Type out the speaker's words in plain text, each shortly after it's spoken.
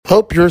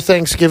Hope your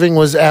Thanksgiving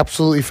was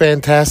absolutely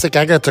fantastic.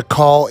 I got to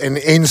call an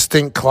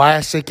instant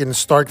classic in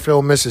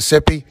Starkville,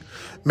 Mississippi.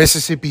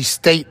 Mississippi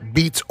State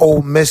beats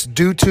Ole Miss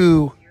due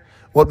to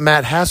what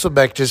Matt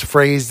Hasselbeck just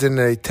phrased in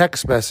a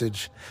text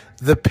message,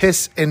 the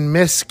piss and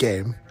miss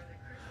game.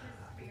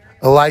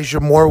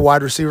 Elijah Moore,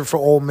 wide receiver for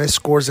Ole Miss,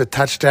 scores a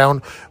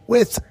touchdown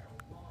with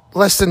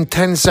less than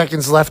 10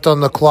 seconds left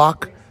on the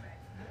clock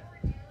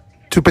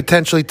to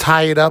potentially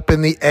tie it up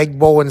in the Egg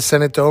Bowl and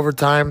send it to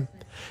overtime.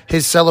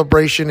 His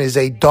celebration is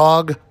a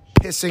dog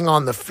pissing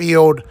on the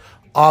field.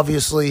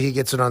 Obviously, he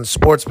gets an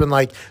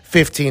unsportsmanlike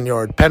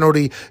 15-yard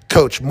penalty.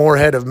 Coach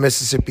Moorhead of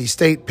Mississippi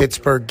State,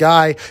 Pittsburgh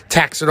guy,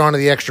 tacks it onto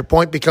the extra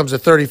point, becomes a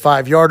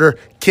 35-yarder.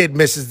 Kid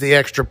misses the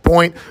extra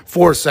point.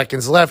 4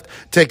 seconds left,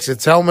 takes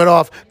its helmet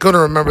off. Going to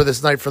remember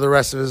this night for the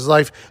rest of his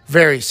life.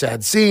 Very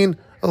sad scene.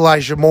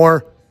 Elijah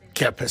Moore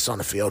can't piss on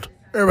the field.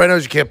 Everybody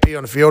knows you can't pee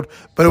on the field,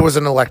 but it was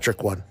an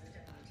electric one.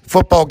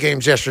 Football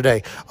games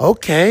yesterday.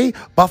 Okay,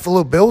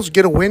 Buffalo Bills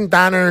get a win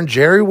down there in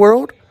Jerry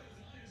World.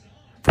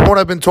 From what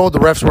I've been told, the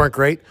refs weren't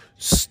great.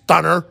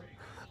 Stunner.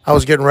 I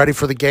was getting ready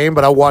for the game,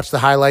 but I'll watch the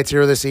highlights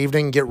here this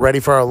evening, get ready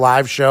for our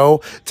live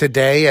show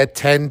today at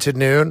 10 to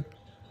noon.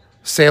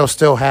 Sale's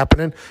still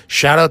happening.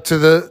 Shout out to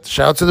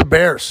the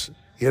Bears,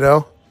 you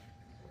know.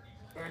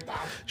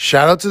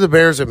 Shout out to the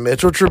Bears and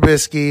Mitchell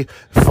Trubisky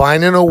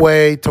finding a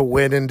way to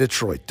win in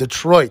Detroit.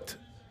 Detroit,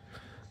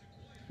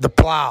 the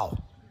Plow,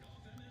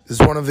 is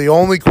one of the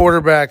only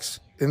quarterbacks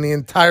in the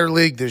entire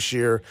league this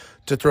year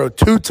to throw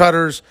 2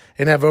 tutters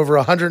and have over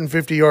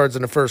 150 yards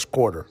in the first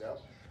quarter.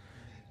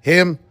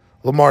 Him,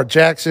 Lamar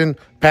Jackson,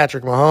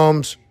 Patrick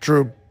Mahomes,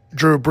 Drew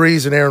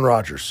Brees, and Aaron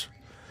Rodgers.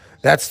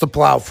 That's the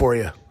Plow for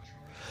you.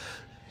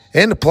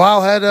 And the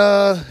Plow had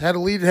a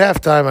lead at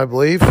halftime, I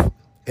believe.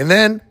 And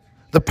then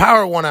the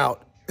power went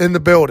out in the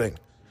building.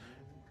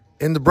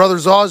 And the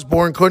brothers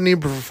Osborne couldn't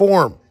even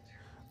perform.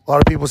 A lot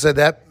of people said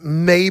that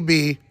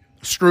maybe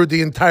screwed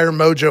the entire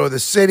mojo of the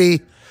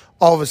city.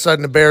 All of a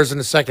sudden, the Bears in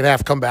the second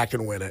half come back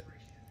and win it.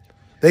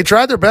 They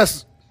tried their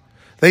best.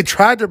 They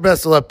tried their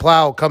best to let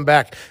Plow come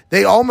back.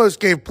 They almost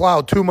gave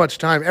Plow too much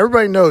time.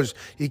 Everybody knows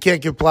you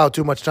can't give Plow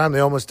too much time.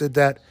 They almost did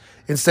that.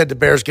 Instead, the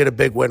Bears get a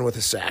big win with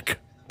a sack.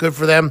 Good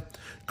for them.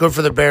 Good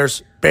for the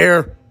Bears.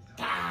 Bear.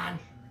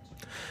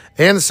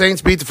 And the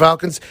Saints beat the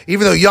Falcons,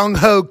 even though Young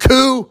Ho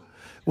Koo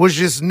was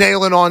just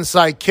nailing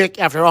onside kick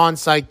after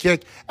onside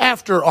kick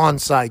after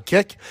onside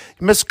kick.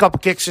 He missed a couple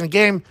kicks in the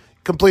game,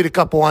 complete a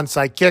couple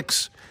onside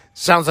kicks.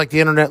 Sounds like the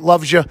internet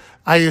loves you.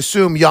 I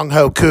assume Young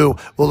Ho Koo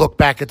will look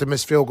back at the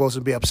missed field goals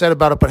and be upset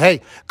about it. But, hey,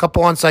 a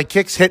couple onside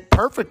kicks hit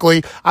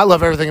perfectly. I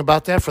love everything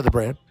about that for the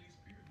brand.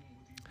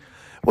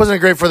 Wasn't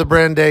great for the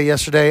brand day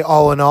yesterday,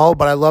 all in all,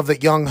 but I love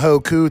that Young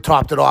Ho Koo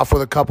topped it off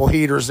with a couple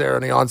heaters there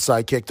in the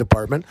onside kick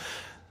department.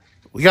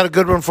 We got a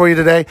good one for you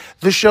today.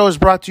 This show is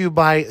brought to you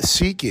by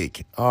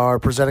SeatGeek, our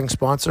presenting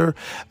sponsor,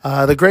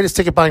 the greatest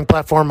ticket buying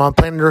platform on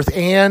planet Earth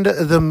and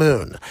the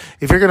moon.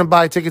 If you're going to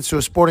buy tickets to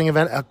a sporting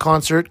event, a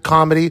concert,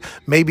 comedy,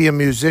 maybe a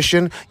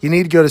musician, you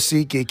need to go to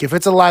SeatGeek. If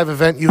it's a live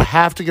event, you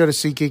have to go to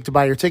SeatGeek to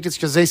buy your tickets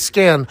because they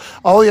scan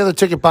all the other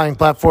ticket buying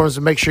platforms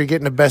to make sure you're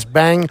getting the best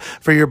bang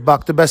for your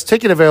buck. The best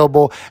ticket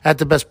available at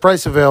the best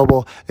price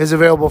available is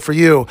available for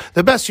you.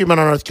 The best human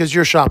on earth because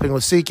you're shopping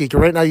with SeatGeek.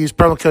 And right now, use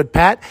promo code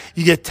PAT.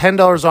 You get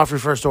 $10 off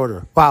your first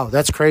order. Wow,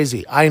 that's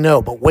crazy. I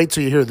know, but wait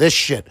till you hear this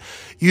shit.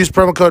 Use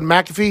promo code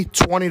McAfee,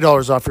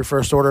 $20 off your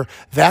first order.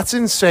 That's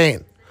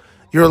insane.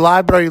 You're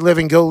alive, but are you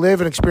living? Go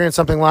live and experience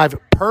something live.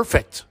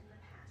 Perfect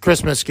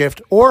Christmas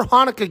gift or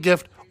Hanukkah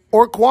gift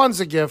or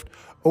Kwanzaa gift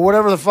or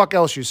whatever the fuck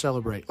else you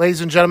celebrate.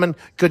 Ladies and gentlemen,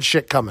 good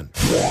shit coming.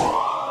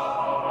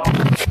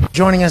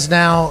 Joining us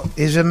now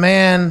is a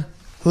man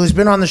who's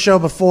been on the show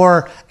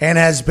before and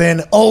has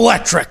been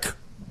electric.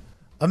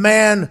 A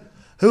man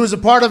who is a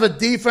part of a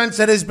defense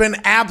that has been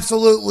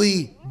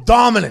absolutely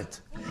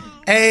dominant.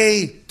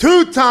 A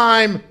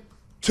two-time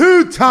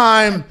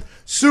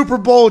Super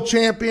Bowl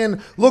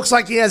champion. Looks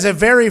like he has a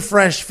very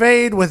fresh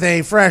fade with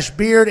a fresh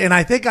beard, and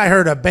I think I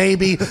heard a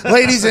baby.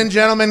 Ladies and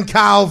gentlemen,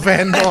 Kyle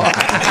Van Noy.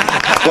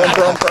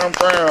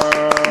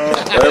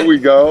 There we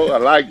go. I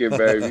like it,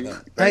 baby.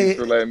 Thanks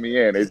for letting me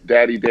in. It's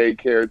Daddy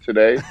Daycare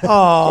today. So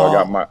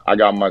I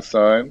got my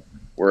son.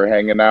 We're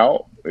hanging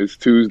out. It's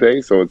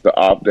Tuesday, so it's the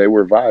off day.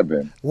 We're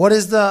vibing. What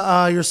is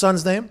the your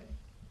son's name?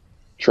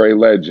 Trey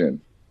Legend.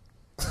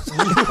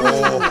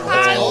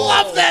 I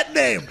love that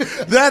name.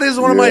 That is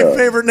one of my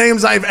favorite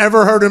names I've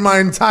ever heard in my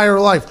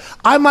entire life.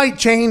 I might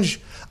change.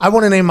 I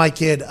want to name my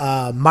kid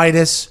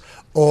Midas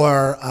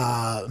or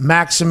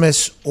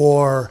Maximus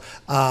or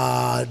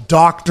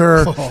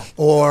Doctor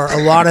or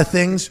a lot of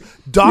things.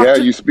 Yeah,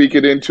 you speak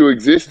it into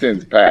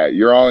existence, Pat.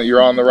 You're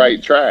on the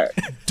right track.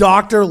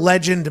 Dr.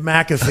 Legend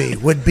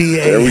McAfee would be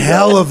a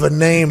hell of a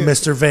name,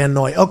 Mr. Van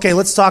Noy. Okay,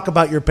 let's talk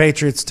about your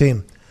Patriots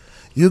team.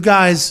 You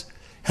guys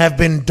have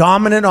been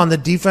dominant on the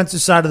defensive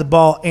side of the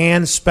ball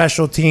and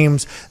special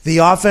teams. The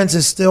offense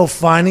is still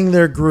finding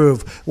their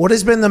groove. What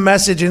has been the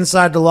message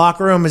inside the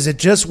locker room? Is it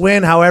just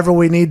win however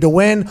we need to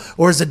win?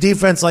 Or is the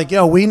defense like,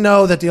 we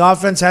know that the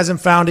offense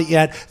hasn't found it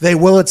yet. They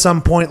will at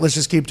some point. Let's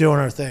just keep doing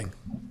our thing.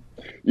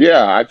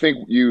 Yeah, I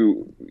think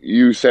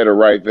you said it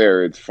right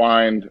there. It's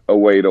find a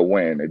way to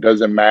win. It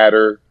doesn't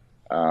matter.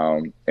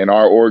 In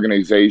our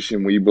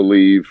organization, we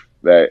believe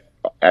that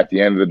at the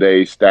end of the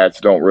day,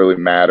 stats don't really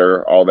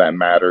matter. All that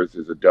matters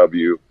is a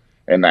W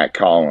in that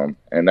column.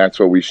 And that's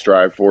what we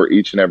strive for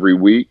each and every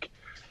week.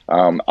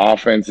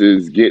 Offense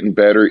is getting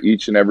better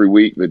each and every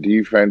week. The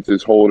defense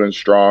is holding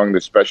strong.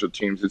 The special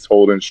teams is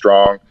holding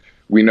strong.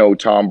 We know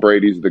Tom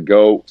Brady's the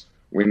GOAT.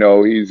 We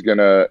know he's going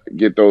to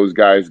get those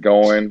guys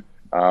going.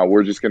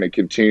 We're just going to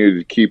continue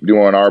to keep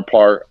doing our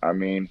part. I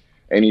mean,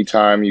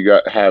 anytime you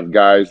have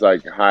guys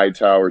like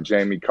Hightower,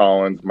 Jamie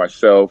Collins,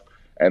 myself,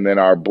 and then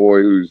our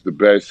boy who's the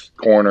best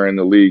corner in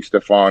the league,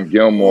 Stephon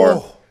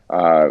Gilmore,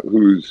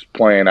 who's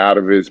playing out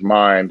of his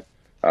mind,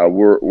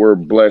 we're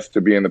blessed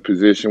to be in the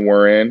position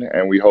we're in,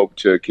 and we hope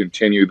to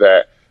continue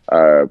that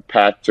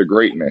path to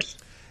greatness.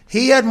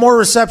 He had more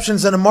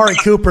receptions than Amari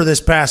Cooper this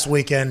past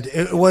weekend.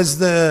 It was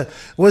the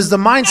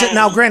mindset.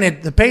 Now,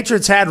 granted, the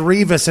Patriots had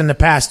Revis in the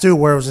past too,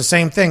 where it was the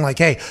same thing. Like,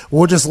 hey,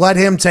 we'll just let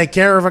him take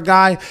care of a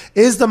guy.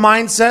 Is the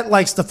mindset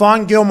like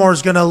Stephon Gilmore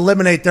is going to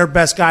eliminate their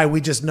best guy? We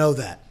just know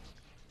that.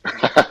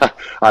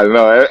 I don't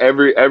know.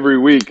 Every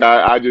week,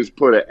 I just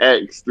put an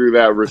X through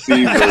that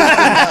receiver.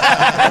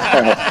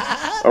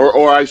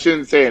 Or I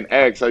shouldn't say an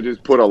X. I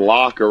just put a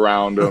lock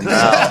around him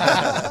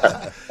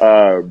now.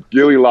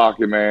 Gilly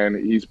Lockett,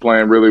 man, he's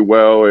playing really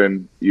well.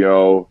 And,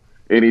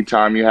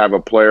 anytime you have a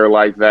player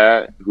like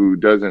that who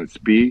doesn't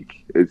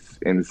speak, it's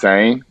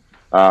insane.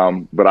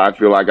 But I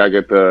feel like I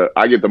get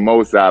the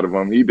most out of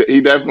him. He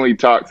definitely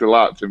talks a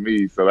lot to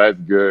me, so that's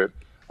good.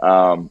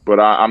 But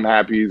I'm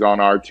happy he's on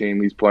our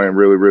team. He's playing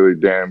really, really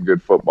damn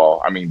good football.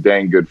 I mean,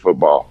 dang good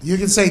football. You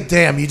can say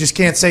damn. You just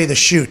can't say the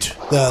shoot.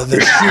 The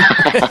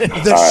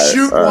shoot. The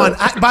shoot one.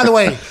 By the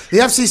way, the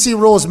FCC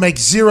rules make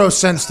zero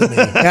sense to me.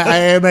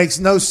 It makes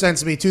no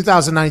sense to me.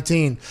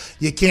 2019,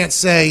 you can't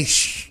say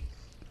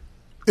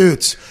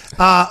oots.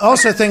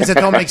 Also, things that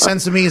don't make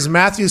sense to me is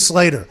Matthew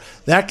Slater.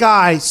 That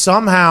guy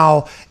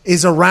somehow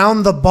is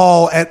around the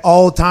ball at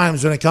all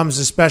times when it comes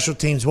to special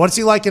teams. What's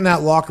he like in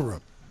that locker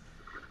room?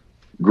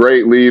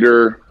 Great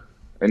leader,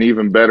 an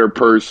even better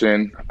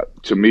person.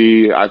 To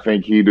me, I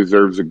think he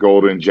deserves a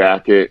golden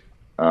jacket.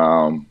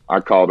 I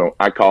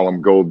call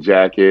him Gold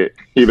Jacket.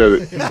 He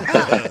does.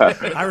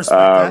 I respect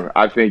that.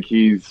 I think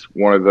he's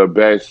one of the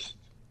best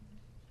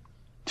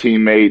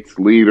teammates,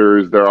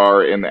 leaders there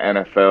are in the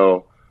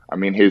NFL. I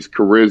mean, his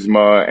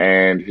charisma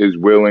and his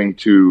willing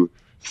to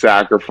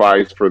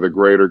sacrifice for the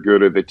greater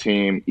good of the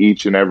team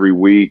each and every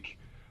week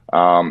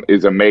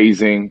is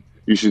amazing.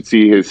 You should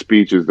see his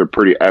speeches. They're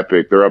pretty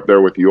epic. They're up there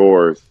with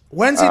yours.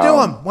 When's he do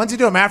them? When's he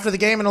do them? After the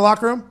game in the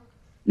locker room?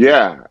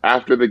 Yeah,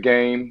 after the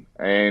game.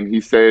 And he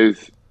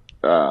says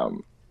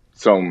some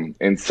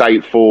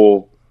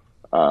insightful,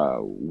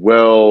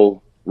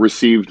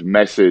 well-received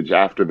message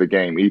after the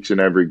game, each and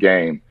every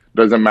game.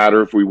 Doesn't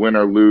matter if we win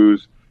or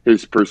lose.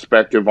 His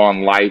perspective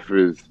on life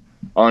is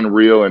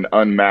unreal and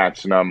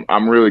unmatched. And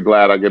I'm really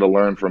glad I get to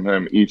learn from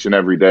him each and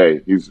every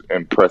day. He's an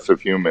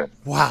impressive human.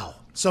 Wow.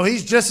 So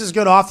he's just as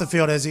good off the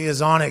field as he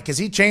is on it because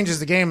he changes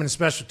the game in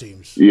special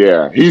teams.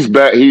 Yeah,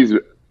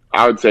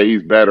 I would say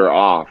he's better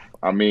off.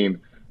 I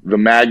mean, the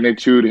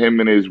magnitude him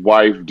and his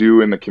wife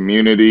do in the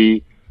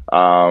community,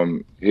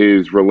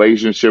 his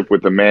relationship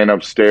with the man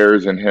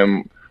upstairs and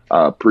him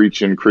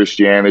preaching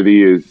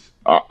Christianity is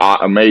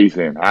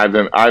amazing. I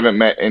haven't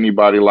met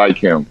anybody like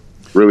him.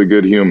 Really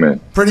good human.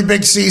 Pretty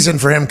big season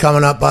for him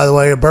coming up, by the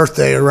way. A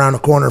birthday around the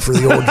corner for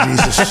the old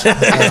Jesus.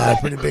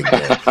 Pretty big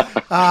day.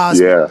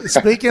 Yeah.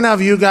 Speaking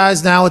of you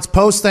guys now, it's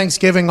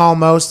post-Thanksgiving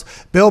almost.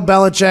 Bill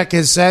Belichick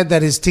has said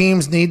that his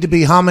teams need to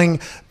be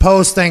humming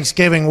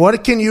post-Thanksgiving.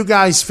 What can you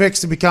guys fix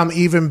to become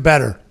even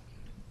better?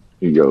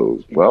 He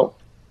goes, well,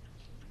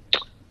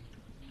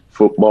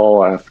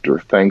 football after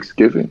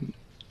Thanksgiving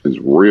is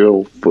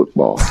real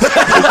football.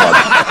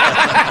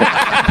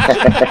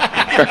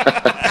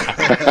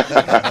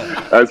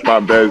 That's my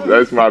best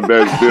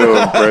Bill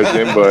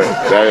impression, but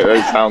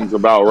that sounds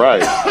about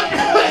right.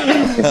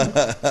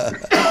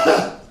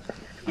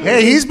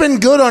 Hey, he's been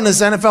good on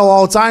this NFL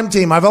all-time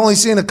team. I've only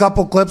seen a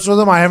couple clips with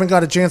him. I haven't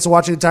got a chance to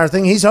watch the entire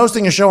thing. He's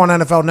hosting a show on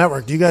NFL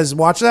Network. Do you guys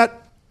watch that?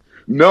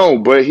 No,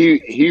 but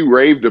he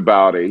raved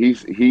about it.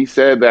 He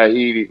said that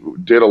he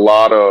did a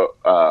lot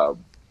of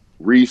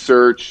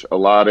research, a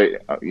lot of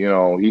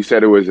he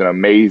said it was an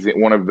amazing,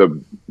 one of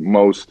the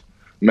most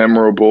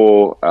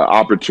memorable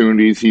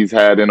opportunities he's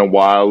had in a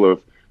while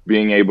of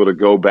being able to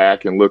go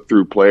back and look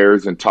through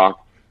players and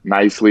talk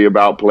nicely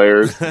about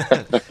players.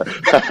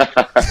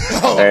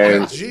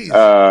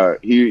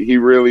 He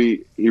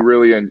really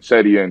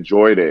said he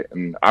enjoyed it,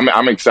 and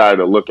I'm excited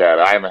to look at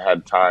it. I haven't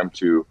had time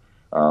to,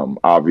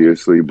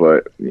 obviously,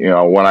 but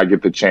when I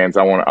get the chance,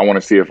 I want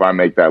to see if I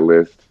make that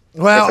list.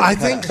 Well, I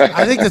think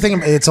the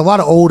thing, it's a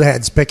lot of old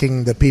heads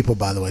picking the people,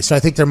 by the way. So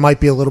I think there might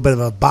be a little bit of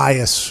a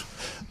bias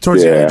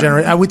towards the younger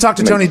generation. We talked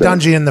to Tony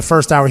Dungy in the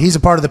first hour. He's a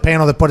part of the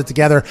panel that put it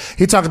together.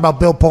 He talked about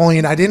Bill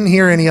Polian. I didn't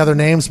hear any other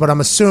names, but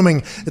I'm assuming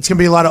it's going to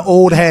be a lot of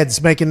old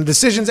heads making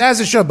decisions, as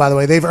it should, by the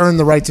way. They've earned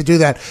the right to do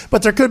that.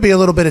 But there could be a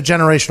little bit of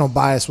generational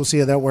bias. We'll see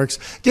how that works.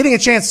 You get a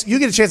chance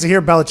to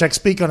hear Belichick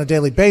speak on a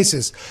daily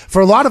basis.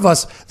 For a lot of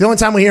us, the only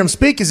time we hear him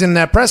speak is in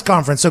that press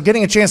conference. So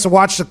getting a chance to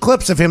watch the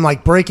clips of him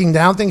like breaking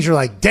down things, you're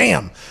like,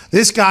 damn,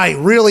 this guy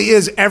really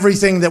is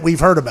everything that we've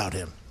heard about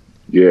him.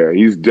 Yeah,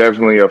 he's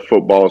definitely a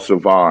football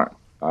savant.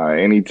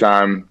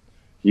 Anytime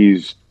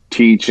he's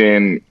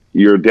teaching,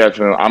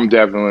 I'm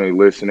definitely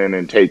listening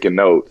and taking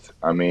notes.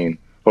 I mean,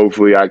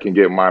 hopefully I can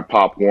get my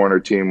Pop Warner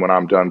team when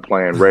I'm done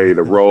playing ready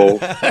to roll.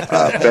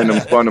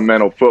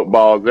 Fundamental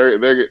football, they're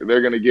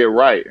going to get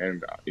right.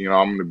 And, I'm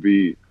going to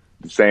be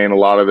saying a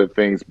lot of the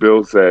things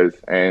Bill says.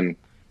 And,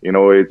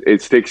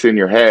 it sticks in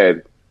your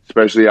head,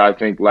 especially I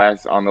think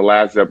on the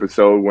last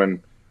episode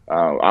when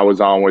I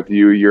was on with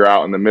you, you're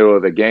out in the middle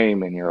of the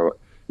game and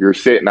you're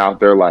sitting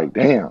out there like,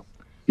 damn.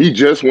 He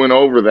just went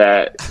over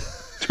that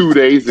 2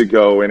 days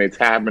ago, and it's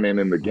happening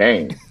in the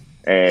game.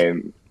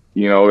 And,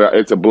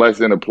 it's a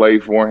blessing to play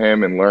for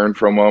him and learn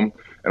from him.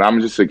 And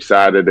I'm just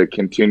excited to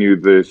continue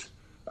this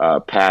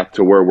path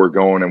to where we're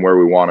going and where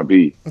we want to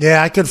be.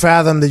 Yeah, I could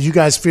fathom that you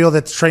guys feel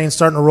that the train's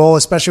starting to roll,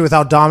 especially with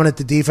how dominant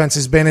the defense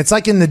has been. It's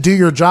like in the Do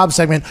Your Job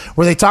segment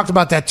where they talked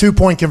about that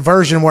 2-point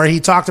conversion, where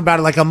he talked about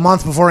it like a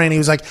month beforehand. He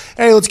was like,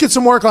 hey, let's get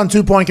some work on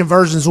 2-point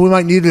conversions. We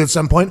might need it at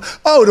some point.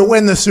 Oh, to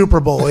win the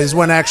Super Bowl is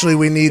when actually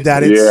we need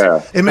that.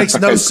 It makes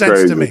no sense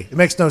crazy to me. It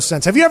makes no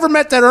sense. Have you ever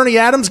met that Ernie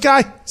Adams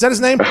guy? Is that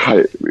his name?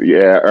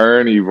 Yeah,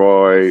 Ernie,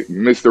 boy.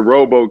 Mr.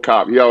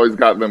 RoboCop. He always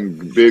got them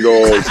big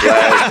old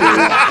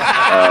glasses.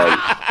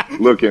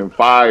 Looking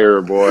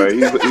fire, boy.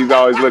 He's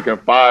always looking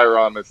fire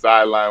on the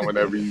sideline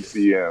whenever you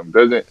see him.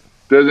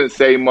 Doesn't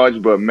say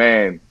much, but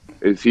man,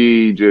 is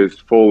he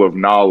just full of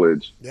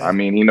knowledge. Yeah. I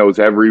mean, he knows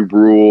every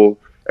rule,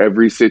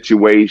 every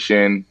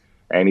situation,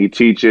 and he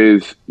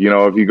teaches.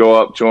 If you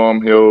go up to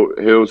him,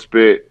 he'll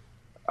spit.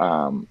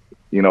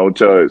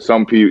 To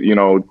some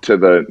people, to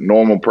the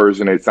normal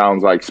person, it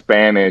sounds like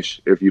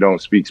Spanish if you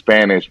don't speak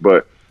Spanish.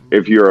 But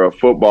if you're a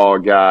football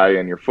guy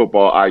and your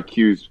football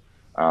IQ's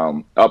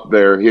up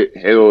there,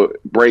 he'll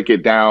break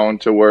it down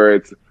to where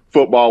it's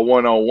football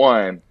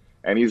 101,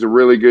 and he's a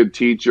really good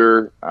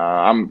teacher.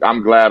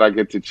 I'm glad I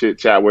get to chit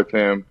chat with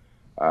him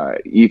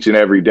each and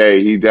every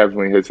day. He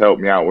definitely has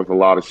helped me out with a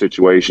lot of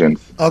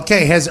situations.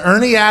 Okay, has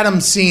Ernie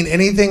Adams seen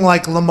anything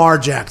like Lamar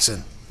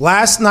Jackson?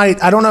 Last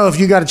night, I don't know if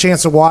you got a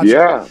chance to watch.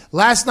 Yeah.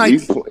 Last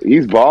night.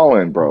 He's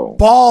balling, bro.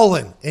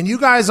 Balling. And you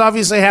guys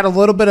obviously had a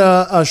little bit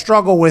of a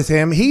struggle with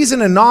him. He's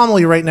an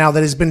anomaly right now that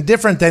has been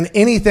different than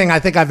anything I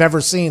think I've ever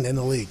seen in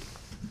the league.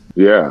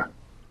 Yeah.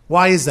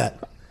 Why is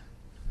that?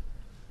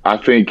 I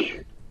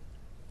think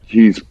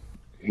he's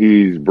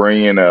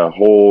bringing a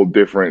whole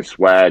different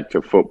swag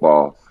to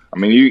football. I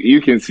mean,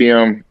 you can see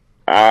him.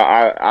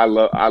 I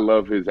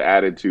love his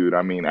attitude.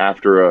 I mean,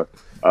 after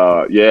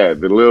the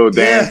little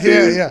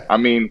dances. Yeah. I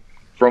mean,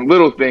 from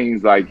little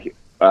things like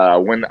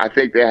when I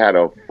think they had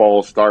a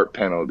false start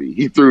penalty,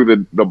 he threw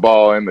the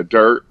ball in the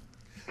dirt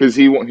because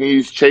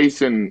he's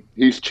chasing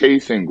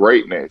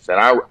greatness,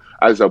 and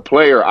as a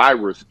player I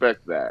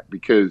respect that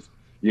because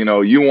you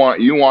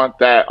want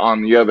that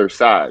on the other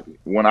side.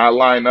 When I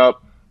line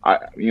up, I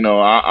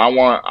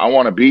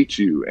want to beat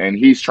you, and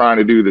he's trying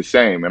to do the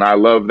same, and I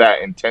love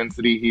that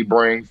intensity he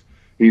brings.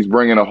 He's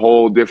bringing a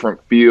whole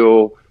different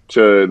feel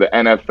to the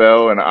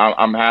NFL, and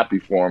I'm happy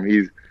for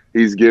him.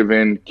 He's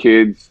giving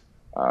kids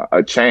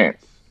a chance.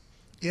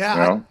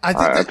 Yeah,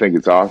 I think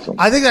it's awesome.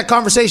 I think that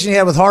conversation he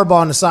had with Harbaugh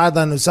on the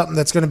sideline was something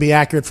that's going to be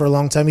accurate for a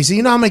long time. He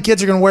said, how many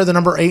kids are going to wear the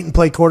number 8 and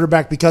play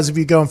quarterback because of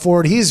you going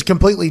forward? He's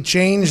completely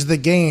changed the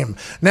game.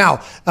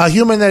 Now, a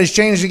human that has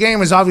changed the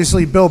game is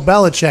obviously Bill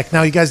Belichick.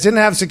 Now, you guys didn't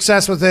have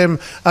success with him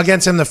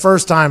against him the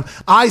first time.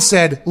 I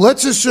said,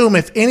 let's assume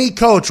if any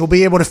coach will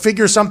be able to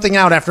figure something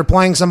out after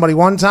playing somebody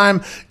one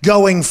time,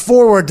 going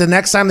forward the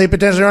next time they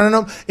potentially run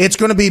into him, it's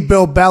going to be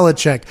Bill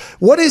Belichick.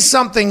 What is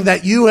something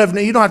that you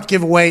don't have to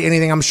give away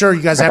anything. I'm sure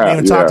you guys haven't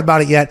even talked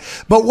about it yet.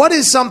 But what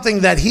is something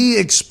that he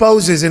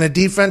exposes in a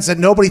defense that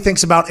nobody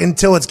thinks about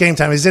until it's game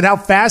time? Is it how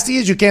fast he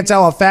is? You can't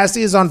tell how fast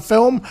he is on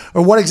film?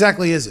 Or what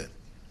exactly is it?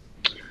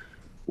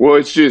 Well,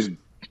 it's just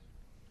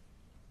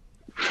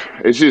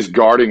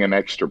guarding an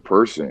extra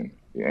person.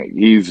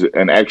 He's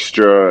an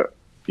extra,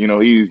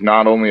 he's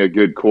not only a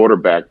good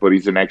quarterback, but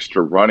he's an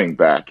extra running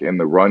back in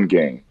the run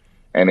game.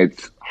 And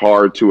it's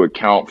hard to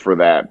account for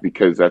that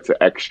because that's an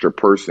extra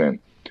person.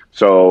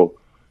 So,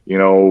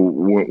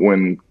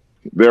 when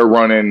they're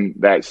running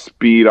that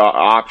speed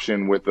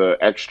option with an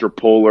extra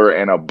puller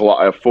and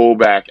a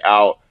fullback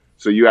out,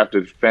 so you have to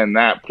defend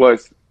that.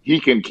 Plus, he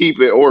can keep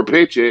it or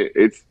pitch it.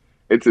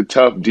 It's a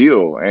tough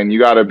deal, and you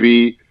got to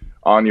be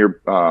on your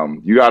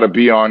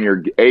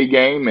A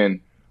game.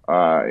 And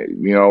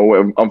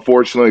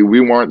unfortunately, we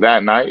weren't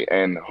that night,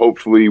 and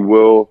hopefully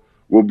we'll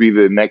be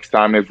the next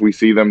time if we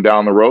see them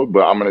down the road.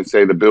 But I'm going to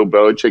say the Bill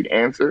Belichick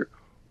answer: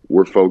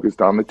 we're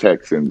focused on the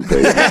Texans,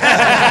 baby.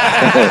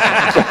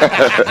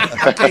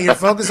 Okay, you're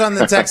focused on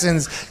the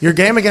Texans. Your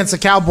game against the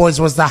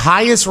Cowboys was the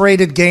highest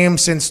rated game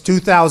since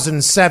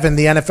 2007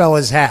 the NFL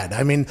has had.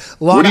 I mean,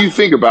 what do you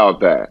think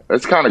about that?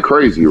 That's kind of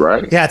crazy,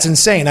 right? Yeah, it's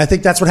insane. I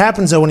think that's what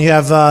happens, though, when you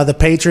have the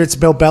Patriots,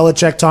 Bill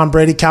Belichick, Tom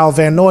Brady, Kyle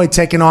Van Noy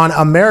taking on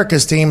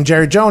America's team,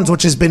 Jerry Jones,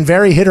 which has been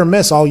very hit or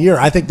miss all year.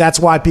 I think that's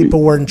why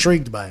people were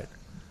intrigued by it.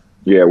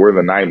 Yeah, we're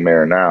the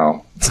nightmare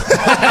now.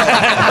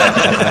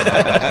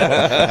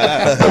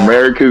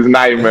 America's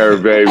nightmare,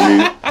 baby.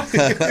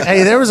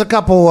 Hey, there was a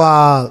couple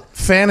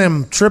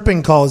phantom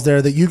tripping calls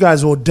there that you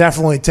guys will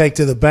definitely take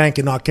to the bank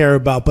and not care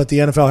about, but the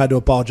NFL had to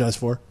apologize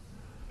for.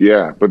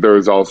 Yeah, but there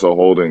was also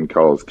holding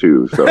calls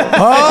too. So.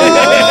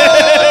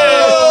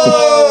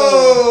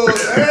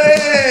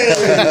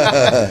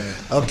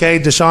 Okay,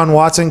 Deshaun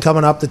Watson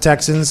coming up, the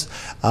Texans.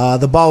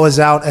 The ball was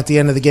out at the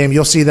end of the game.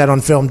 You'll see that on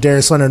film.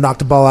 Darius Leonard knocked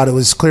the ball out. It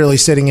was clearly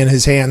sitting in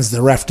his hands.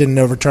 The ref didn't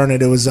overturn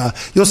it. It was.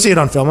 You'll see it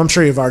on film. I'm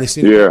sure you've already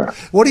seen it. Yeah,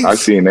 I've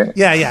seen it.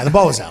 Yeah, the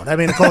ball was out. I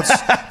mean, the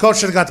coach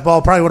should have got the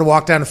ball. Probably would have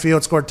walked down the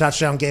field, scored a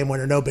touchdown, game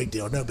winner. No big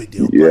deal.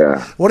 Yeah.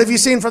 But what have you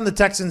seen from the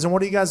Texans, and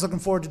what are you guys looking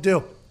forward to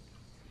do?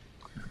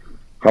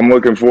 I'm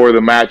looking forward to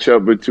the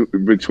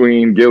matchup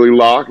between Gilly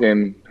Lock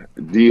and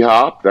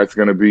D-Hop. That's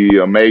going to be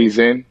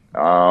amazing.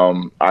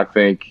 I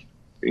think,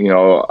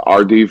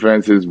 our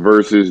defense is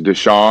versus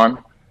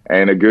Deshaun,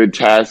 and a good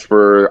task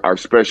for our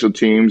special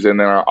teams and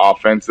then our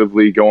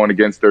offensively going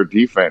against their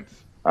defense.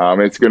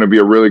 It's going to be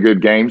a really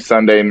good game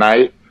Sunday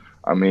night.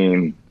 I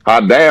mean,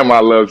 hot damn,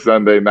 I love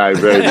Sunday night,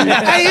 baby.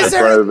 Hey,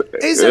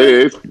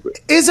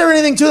 is there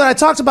anything to that? I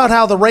talked about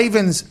how the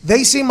Ravens,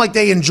 they seem like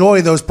they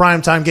enjoy those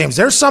primetime games.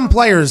 There's some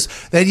players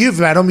that you've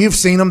met them, you've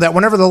seen them, that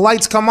whenever the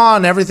lights come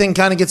on, everything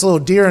kind of gets a little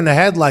deer in the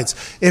headlights.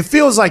 It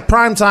feels like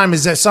primetime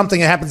is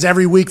something that happens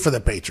every week for the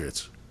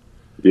Patriots.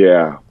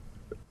 Yeah.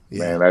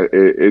 Man,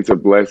 it's a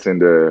blessing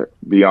to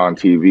be on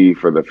TV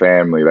for the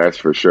family, that's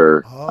for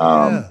sure.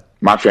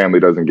 My family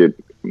doesn't get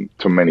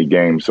too many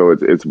games, so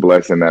it's a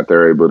blessing that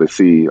they're able to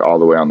see all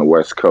the way on the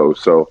West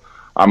Coast. So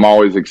I'm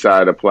always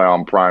excited to play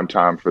on prime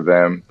time for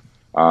them,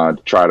 to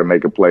try to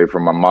make a play for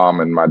my mom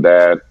and my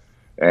dad.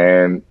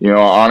 And,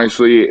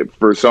 honestly,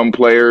 for some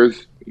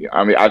players,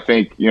 I mean, I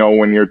think,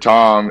 when you're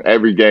Tom,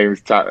 every game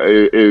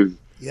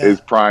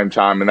is prime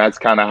time, and that's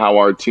kind of how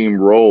our team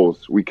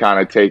rolls. We kind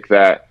of take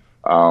that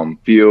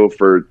feel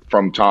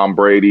from Tom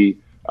Brady.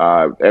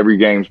 Every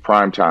game's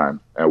prime time.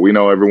 We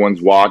know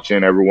everyone's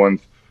watching,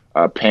 everyone's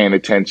paying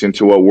attention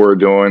to what we're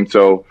doing.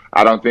 So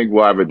I don't think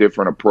we'll have a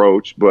different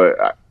approach, but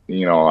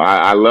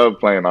I love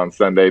playing on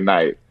Sunday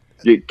night.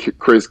 Get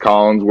Chris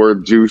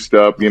Collinsworth juiced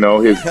up,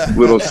 his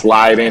little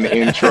slide-in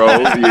intro.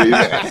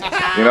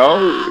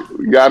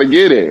 We got to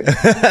get it.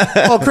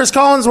 Well, Chris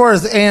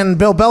Collinsworth and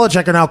Bill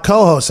Belichick are now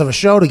co-hosts of a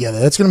show together.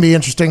 It's going to be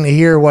interesting to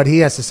hear what he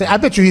has to say. I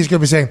bet you he's going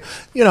to be saying,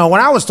 when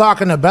I was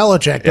talking to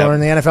Belichick during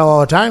the NFL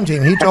All-the-Time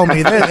team, he told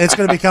me that it's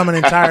going to become an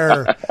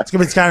entire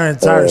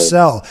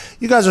sell.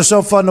 You guys are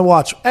so fun to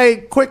watch.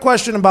 Hey, quick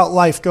question about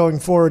life going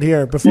forward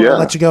here before I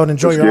let you go and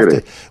enjoy your off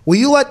day. Will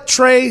you let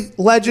Trey,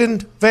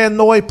 legend, Van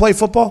Noy play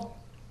football?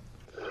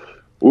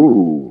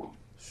 Ooh,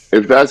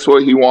 if that's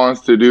what he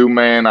wants to do,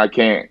 man, I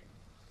can't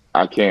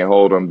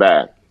hold him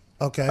back.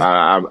 Okay.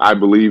 I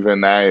believe in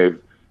that.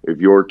 If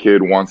your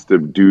kid wants to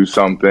do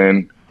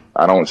something,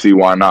 I don't see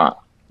why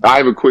not. I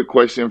have a quick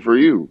question for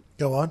you.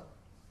 Go on.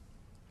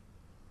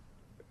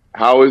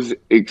 How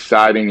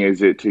exciting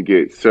is it to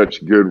get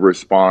such good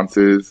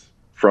responses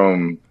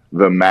from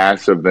the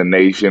mass of the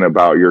nation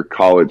about your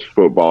college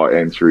football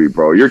entry,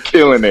 bro? You're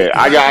killing it.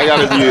 I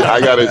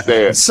gotta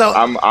say it. So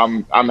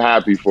I'm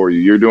happy for you.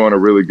 You're doing a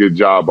really good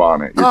job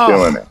on it. You're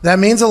killing it. That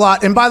means a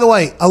lot. And by the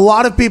way, a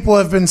lot of people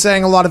have been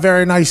saying a lot of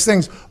very nice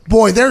things.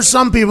 Boy, there's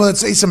some people that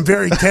say some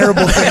very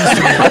terrible things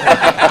to me.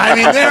 I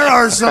mean, there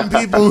are some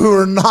people who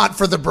are not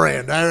for the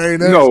brand.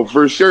 No,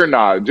 for sure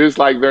not. Just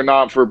like they're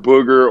not for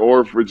Booger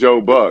or for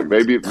Joe Buck.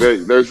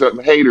 There's some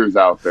haters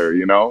out there,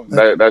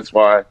 That's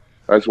why.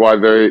 That's why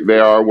they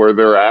are where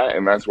they're at,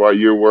 and that's why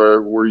you're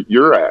where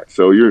you're at.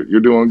 So you're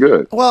doing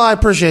good. Well, I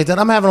appreciate that.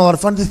 I'm having a lot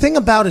of fun. The thing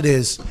about it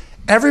is,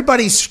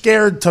 everybody's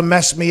scared to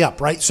mess me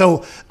up, right?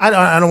 So I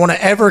don't want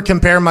to ever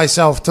compare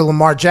myself to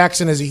Lamar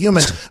Jackson as a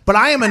human, but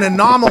I am an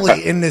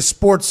anomaly in this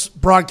sports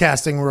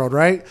broadcasting world,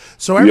 right?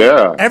 So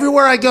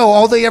everywhere I go,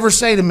 all they ever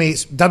say to me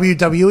is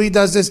WWE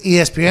does this,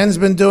 ESPN's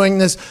been doing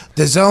this,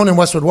 DAZN and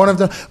Westwood One of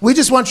them. We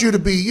just want you to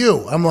be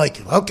you. I'm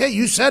like, okay,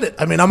 you said it.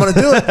 I mean, I'm going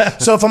to do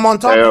it. So if I'm on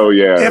top, hell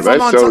yeah,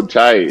 that's so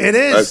tight. It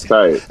is. That's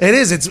tight. It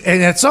is.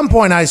 And at some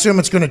point, I assume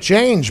it's going to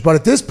change. But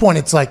at this point,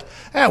 it's like,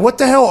 what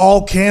the hell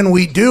all can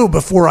we do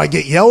before I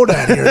get yelled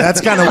at here? That's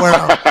kind of where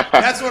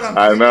that's what I'm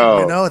thinking,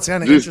 I know. It's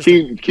kind of just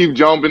keep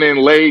jumping in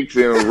lakes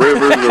and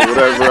rivers or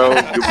whatever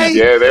else.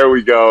 Yeah, there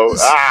we go.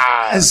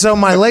 So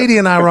my lady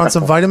and I were on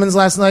some vitamins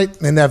last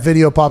night, and that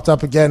video popped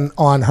up again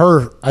on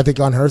her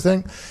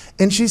thing.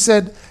 And she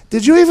said,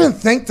 did you even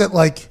think that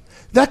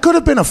That could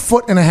have been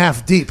 1.5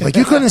 feet deep. Like,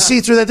 you couldn't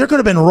see through that. There could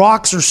have been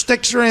rocks or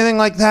sticks or anything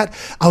like that.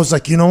 I was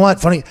like, you know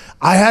what? Funny.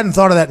 I hadn't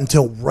thought of that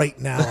until right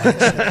now.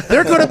 Actually.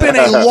 There could have been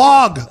a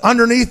log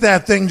underneath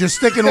that thing just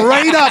sticking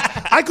right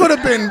up. I could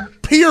have been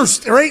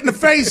pierced right in the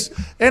face.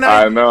 And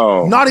I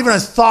know. Not even a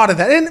thought of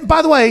that. And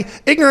by the way,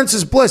 ignorance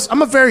is bliss.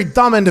 I'm a very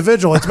dumb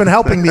individual. It's been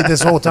helping me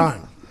this whole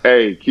time.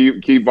 Hey,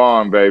 keep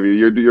on, baby.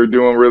 You're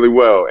doing really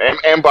well.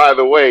 And by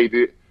the way,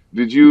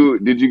 did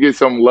you get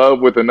some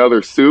love with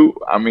another suit?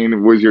 I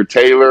mean, was your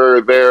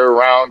tailor there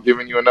around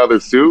giving you another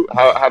suit?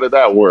 How did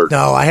that work?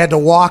 No, I had to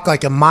walk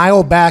like a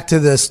mile back to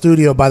the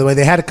studio, by the way.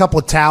 They had a couple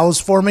of towels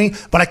for me,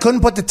 but I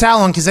couldn't put the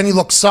towel on because then you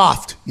look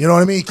soft. You know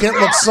what I mean? You can't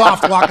look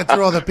soft walking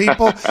through other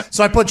people.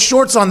 So I put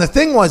shorts on. The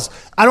thing was,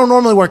 I don't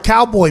normally wear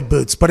cowboy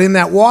boots, but in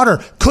that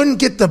water, couldn't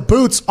get the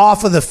boots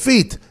off of the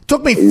feet.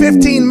 Took me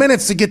 15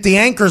 minutes to get the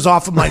anchors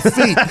off of my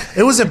feet.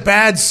 It was a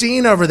bad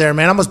scene over there,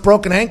 man. I almost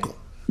broke an ankle.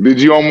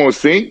 Did you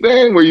almost sink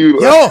then? Were you?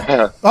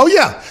 Oh,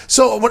 yeah.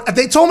 So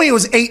they told me it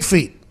was 8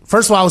 feet.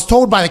 First of all, I was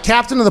told by the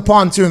captain of the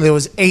pontoon that it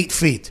was 8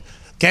 feet.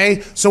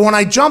 Okay, so when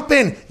I jump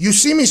in, you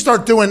see me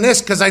start doing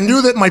this because I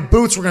knew that my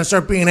boots were going to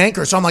start being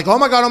anchored. So I'm like, oh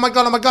my God, oh my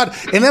God, oh my God.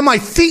 And then my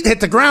feet hit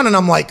the ground and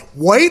I'm like,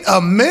 wait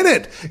a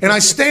minute. And I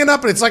stand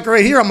up and it's like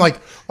right here. I'm like,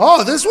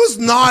 oh, this was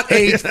not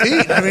 8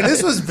 feet. I mean,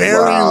 this was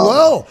very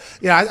low.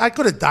 Yeah, I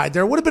could have died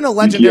there. It would have been a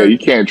legendary. Yeah, you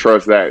can't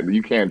trust that.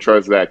 You can't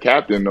trust that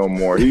captain no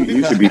more.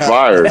 He should be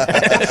fired.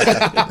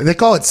 They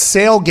call it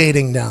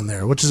sailgating down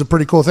there, which is a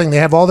pretty cool thing. They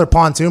have all their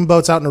pontoon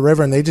boats out in the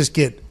river and they just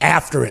get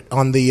after it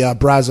on the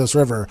Brazos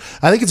River.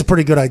 I think it's a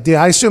pretty good idea.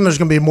 I assume there's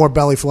going to be more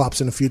belly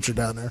flops in the future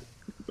down there.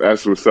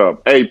 That's what's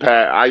up. Hey,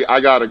 Pat, I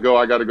gotta go.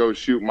 I gotta go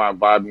shoot my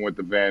Vibing with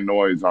the Van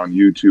Noise on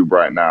YouTube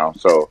right now.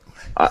 So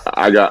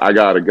I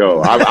gotta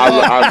go.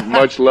 I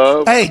much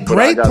love. Hey,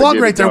 great plug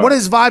right there. What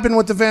is Vibing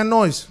with the Van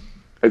Noise?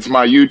 It's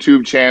my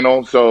YouTube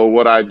channel. So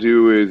what I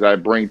do is I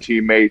bring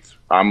teammates.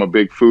 I'm a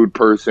big food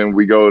person.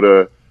 We go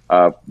to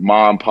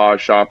mom and pop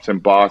shops in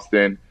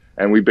Boston,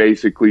 and we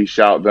basically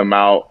shout them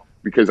out.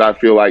 Because I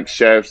feel like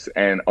chefs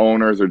and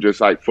owners are just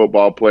like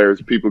football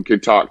players. People can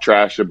talk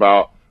trash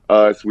about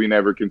us. We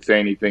never can say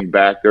anything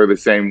back. They're the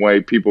same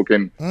way. People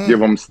can give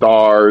them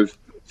stars,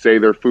 say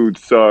their food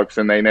sucks,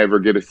 and they never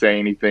get to say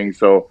anything.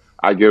 So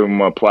I give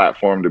them a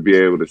platform to be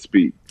able to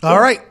speak. So.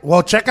 All right.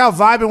 Well, check out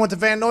Vibing with the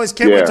Van Noise.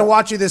 Can't wait to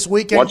watch you this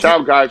weekend. Watch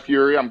out, Guy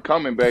Fury. I'm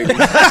coming, baby.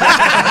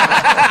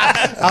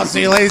 I'll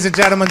see you, ladies and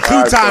gentlemen.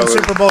 Two-time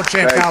Super Bowl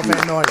champ, Kyle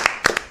Van Noy.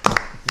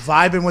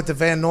 Vibing with the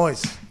Van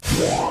Noise.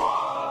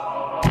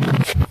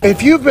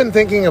 If you've been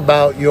thinking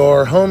about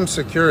your home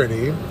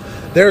security,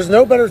 there's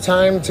no better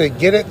time to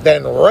get it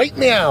than right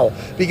now.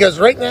 Because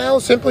right now,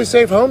 Simply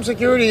Safe Home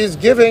Security is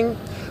giving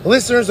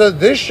listeners of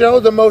this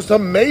show the most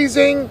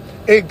amazing,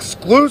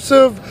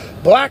 exclusive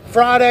Black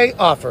Friday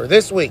offer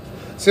this week.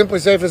 Simply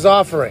Safe is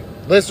offering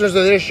listeners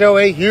of this show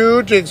a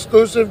huge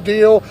exclusive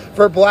deal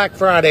for Black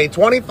Friday.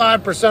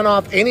 25%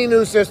 off any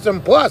new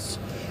system plus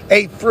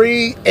a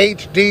free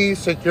HD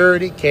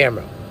security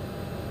camera.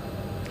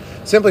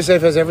 Simply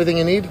Safe has everything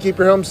you need to keep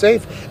your home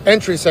safe.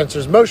 Entry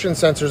sensors, motion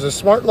sensors, a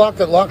smart lock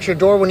that locks your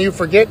door when you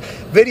forget,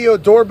 video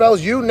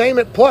doorbells, you name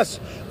it, plus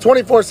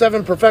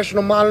 24/7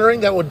 professional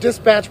monitoring that will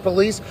dispatch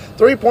police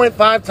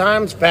 3.5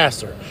 times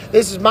faster.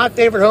 This is my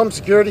favorite home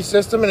security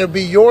system, and it'll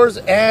be yours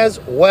as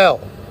well.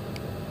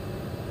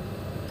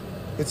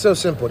 It's so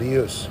simple to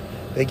use.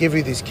 They give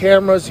you these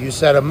cameras, you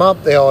set them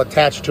up, they all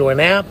attach to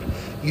an app.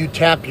 You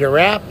tap your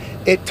app,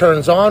 it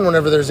turns on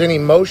whenever there's any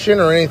motion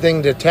or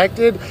anything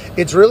detected.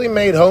 It's really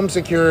made home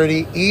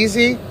security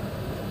easy.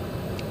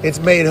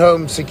 It's made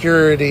home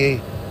security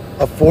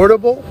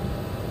affordable.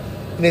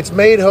 And it's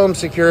made home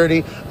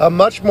security a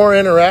much more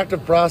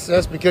interactive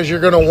process because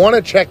you're going to want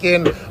to check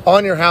in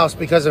on your house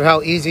because of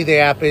how easy the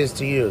app is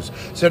to use.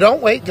 So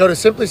don't wait. Go to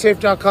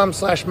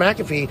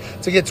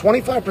simplysafe.com/McAfee to get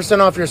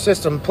 25% off your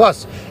system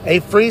plus a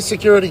free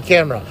security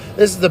camera.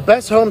 This is the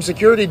best home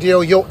security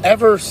deal you'll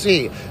ever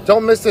see.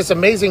 Don't miss this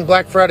amazing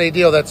Black Friday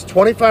deal. That's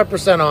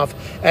 25% off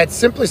at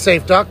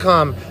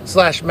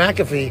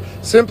simplysafe.com/McAfee.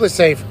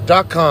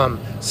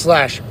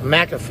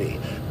 Simplysafe.com/McAfee.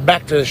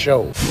 Back to the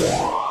show.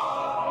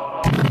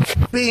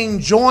 Being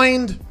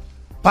joined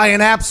by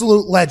an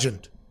absolute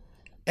legend,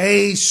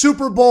 a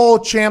Super Bowl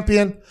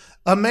champion,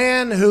 a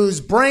man whose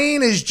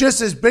brain is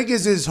just as big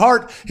as his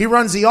heart. He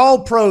runs the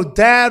All-Pro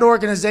Dad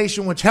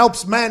organization, which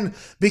helps men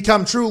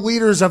become true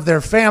leaders of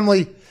their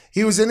family.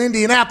 He was in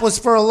Indianapolis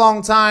for a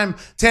long time,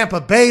 Tampa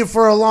Bay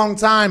for a long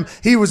time.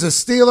 He was a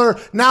Steeler.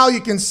 Now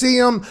you can see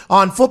him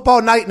on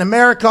Football Night in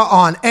America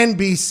on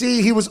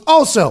NBC. He was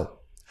also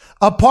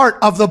a part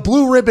of the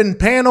Blue Ribbon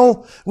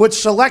panel,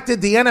 which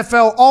selected the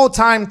NFL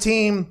all-time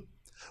team,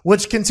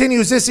 which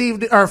continues this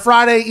evening or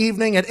Friday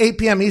evening at 8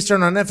 p.m.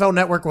 Eastern on NFL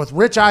Network with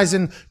Rich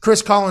Eisen,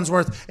 Chris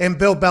Collinsworth, and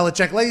Bill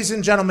Belichick. Ladies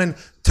and gentlemen,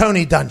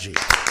 Tony Dungy.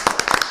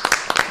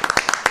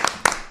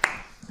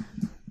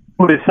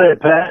 What do you say,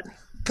 Pat?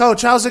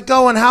 Coach, how's it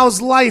going?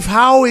 How's life?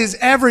 How is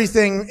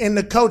everything in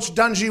the Coach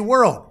Dungy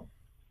world?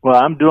 Well,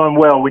 I'm doing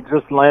well. We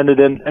just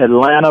landed in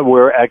Atlanta.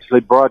 We're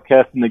actually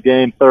broadcasting the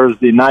game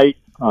Thursday night.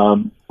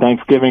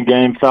 Thanksgiving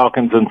game,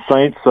 Falcons and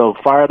Saints. So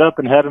fired up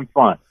and having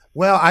fun.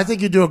 Well, I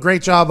think you do a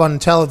great job on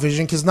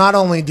television because not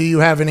only do you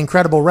have an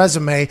incredible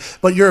resume,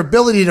 but your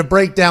ability to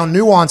break down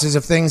nuances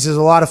of things is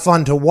a lot of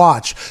fun to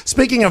watch.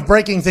 Speaking of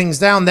breaking things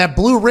down, that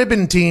blue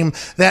ribbon team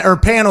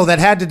panel that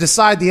had to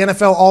decide the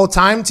NFL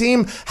all-time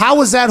team, how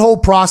was that whole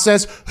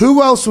process?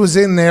 Who else was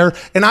in there?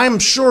 And I'm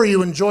sure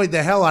you enjoyed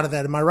the hell out of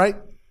that. Am I right?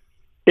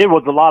 It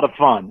was a lot of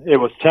fun. It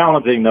was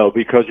challenging, though,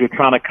 because you're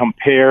trying to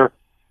compare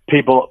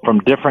people from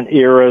different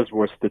eras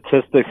where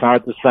statistics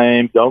aren't the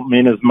same, don't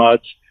mean as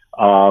much.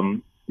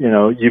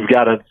 You've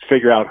got to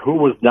figure out who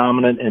was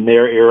dominant in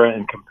their era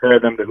and compare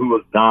them to who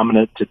was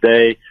dominant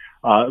today. It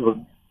was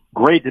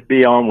great to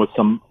be on with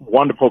some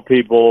wonderful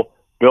people.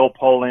 Bill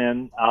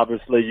Polian,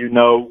 obviously,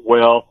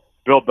 well.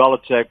 Bill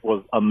Belichick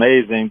was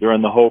amazing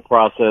during the whole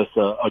process,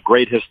 a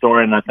great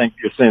historian. I think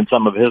you're seeing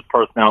some of his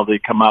personality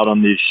come out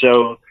on these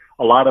shows.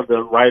 A lot of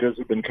the writers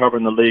who've been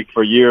covering the league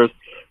for years.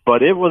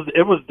 But it was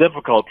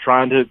difficult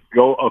trying to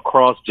go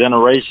across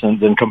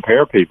generations and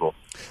compare people.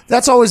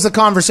 That's always the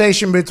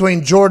conversation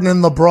between Jordan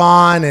and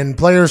LeBron and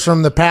players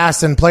from the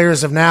past and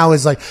players of now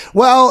is like,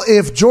 well,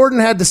 if Jordan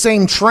had the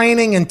same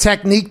training and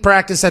technique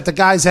practice that the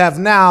guys have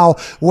now,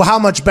 well, how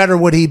much better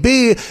would he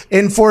be?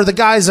 And for the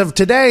guys of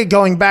today,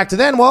 going back to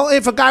then, well,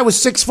 if a guy was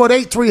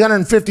 6'8",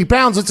 350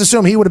 pounds, let's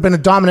assume he would have been a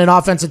dominant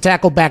offensive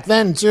tackle back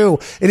then too.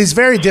 It is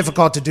very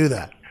difficult to do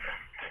that.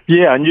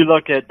 Yeah, and you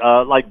look at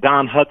like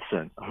Don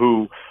Hudson,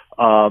 who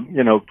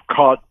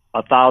caught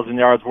 1,000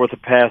 yards worth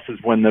of passes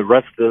when the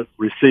rest of the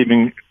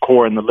receiving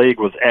core in the league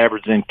was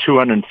averaging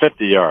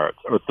 250 yards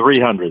or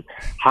 300.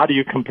 How do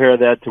you compare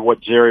that to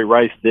what Jerry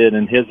Rice did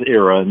in his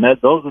era? And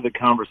those are the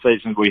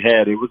conversations we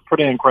had. It was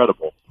pretty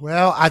incredible.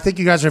 Well, I think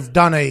you guys have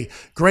done a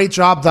great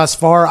job thus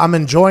far. I'm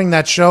enjoying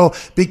that show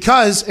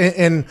because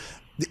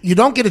you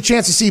don't get a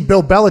chance to see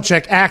Bill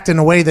Belichick act in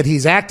a way that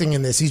he's acting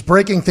in this. He's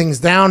breaking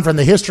things down from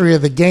the history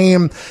of the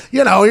game.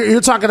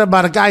 You're talking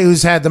about a guy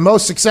who's had the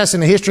most success in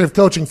the history of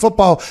coaching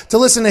football. To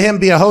listen to him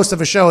be a host of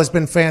a show has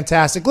been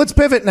fantastic. Let's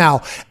pivot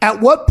now. At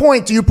what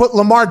point do you put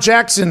Lamar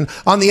Jackson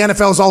on the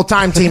NFL's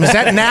all-time team? Is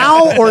that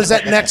now or is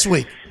that next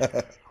week?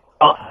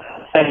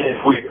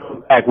 If we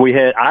go back,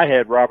 I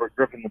had Robert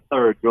Griffin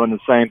III doing the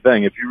same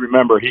thing. If you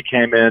remember, he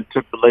came in,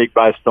 took the league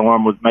by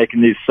storm, was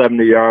making these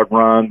 70-yard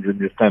runs, and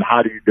you're saying,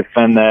 how do you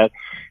defend that?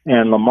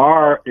 And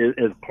Lamar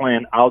is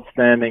playing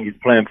outstanding.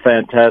 He's playing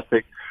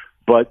fantastic.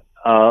 But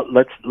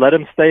let's let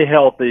him stay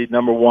healthy,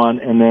 number one,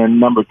 and then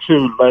number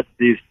two, let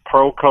these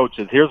pro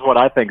coaches. Here's what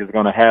I think is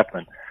going to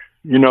happen.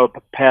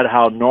 Pat,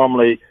 how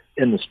normally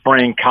in the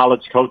spring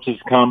college coaches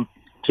come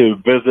to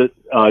visit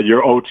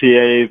your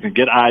OTAs and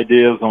get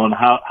ideas on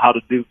how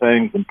to do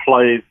things and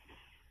plays.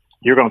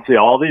 You're going to see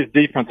all these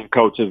defensive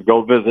coaches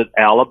go visit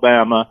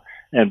Alabama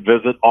and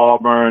visit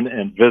Auburn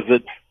and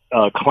visit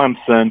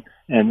Clemson.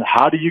 And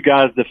how do you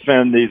guys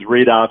defend these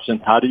read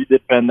options? How do you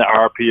defend the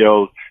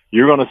RPOs?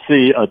 You're going to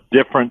see a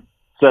different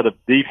set of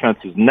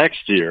defenses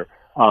next year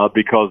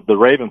because the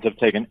Ravens have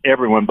taken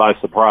everyone by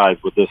surprise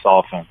with this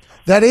offense.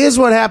 That is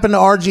what happened to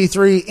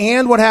RG3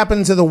 and what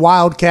happened to the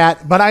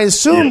Wildcat. But I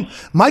assume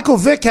Michael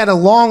Vick had a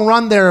long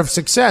run there of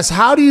success.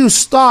 How do you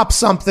stop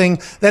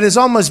something that is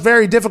almost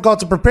very difficult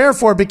to prepare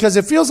for? Because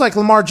it feels like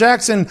Lamar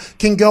Jackson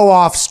can go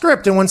off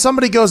script. And when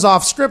somebody goes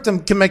off script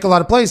and can make a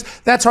lot of plays,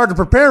 that's hard to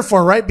prepare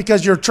for, right?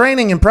 Because you're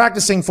training and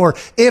practicing for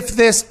if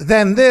this,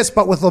 then this.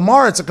 But with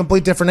Lamar, it's a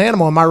complete different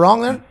animal. Am I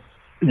wrong there?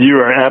 You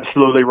are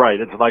absolutely right.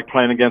 It's like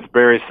playing against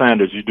Barry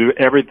Sanders. You do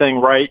everything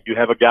right. You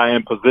have a guy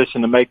in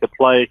position to make the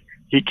play.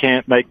 He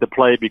can't make the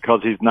play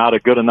because he's not a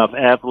good enough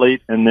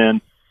athlete. And then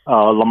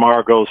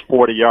Lamar goes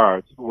 40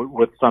 yards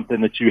with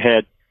something that you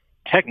had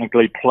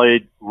technically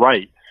played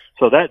right.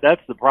 So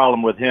that's the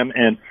problem with him.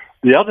 And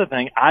the other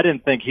thing I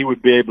didn't think he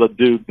would be able to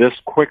do this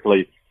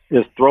quickly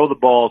is throw the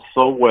ball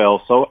so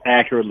well, so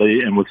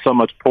accurately, and with so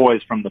much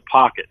poise from the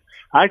pocket.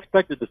 I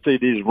expected to see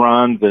these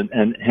runs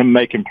and him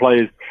making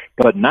plays,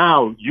 but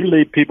now you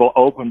leave people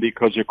open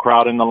because you're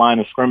crowding the line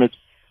of scrimmage.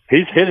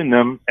 He's hitting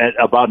them at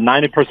about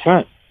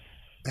 90%.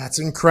 That's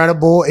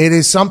incredible. It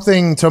is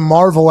something to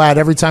marvel at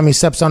every time he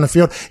steps on the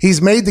field.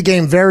 He's made the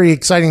game very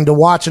exciting to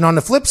watch. And on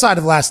the flip side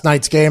of last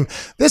night's game,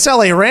 this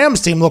LA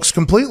Rams team looks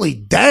completely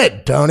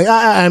dead, Tony.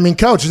 I mean,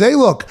 Coach, they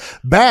look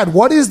bad.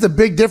 What is the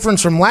big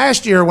difference from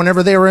last year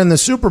whenever they were in the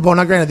Super Bowl?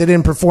 Now, granted, they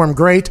didn't perform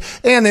great,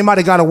 and they might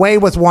have got away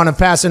with one of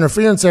pass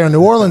interference there in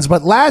New Orleans.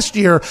 But last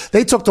year,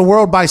 they took the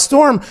world by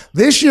storm.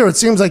 This year, it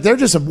seems like they're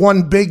just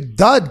one big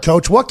dud,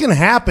 Coach. What can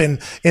happen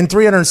in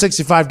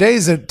 365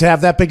 days to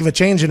have that big of a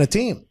change in a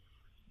team?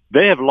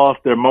 They have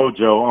lost their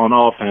mojo on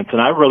offense, and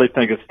I really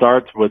think it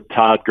starts with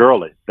Todd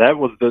Gurley. That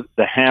was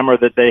the hammer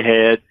that they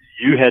had.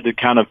 You had to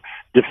kind of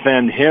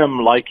defend him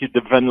like you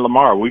defend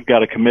Lamar. We've got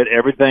to commit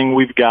everything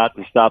we've got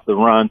to stop the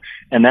run,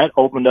 and that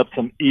opened up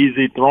some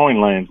easy throwing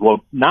lanes.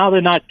 Well, now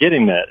they're not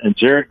getting that, and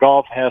Jared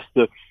Goff has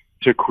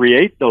to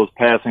create those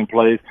passing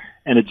plays,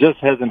 and it just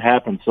hasn't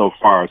happened so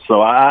far.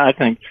 So I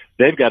think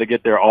they've got to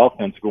get their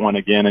offense going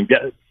again and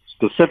get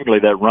specifically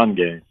that run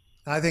game.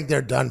 I think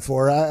they're done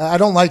for. I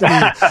don't like the.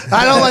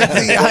 I don't like the.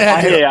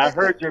 Hey, I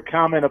heard your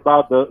comment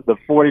about the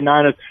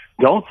 49ers.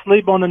 Don't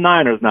sleep on the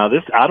Niners. Now,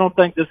 I don't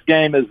think this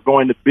game is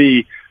going to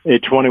be a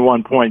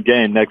 21-point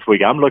game next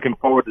week. I'm looking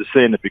forward to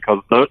seeing it because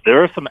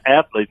there are some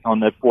athletes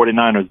on that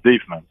 49ers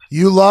defense.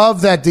 You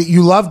love that.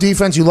 You love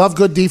defense. You love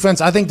good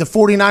defense. I think the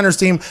 49ers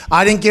team,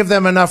 I didn't give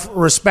them enough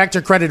respect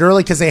or credit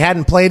early because they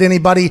hadn't played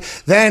anybody.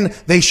 Then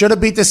they should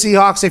have beat the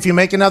Seahawks if you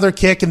make another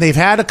kick, and they've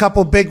had a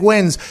couple big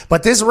wins.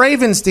 But this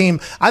Ravens team,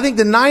 I think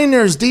the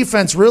Niners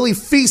defense really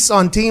feasts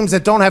on teams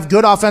that don't have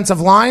good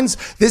offensive lines.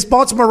 This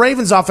Baltimore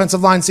Ravens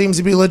offensive line seems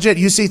to be legit.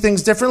 You see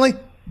things differently?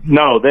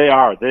 No, they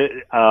are.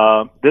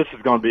 This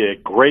is going to be a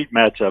great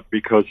matchup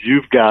because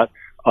you've got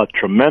a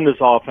tremendous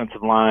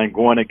offensive line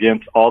going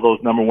against all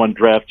those number one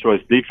draft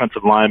choice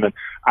defensive linemen.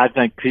 I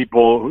think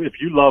people,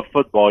 if you love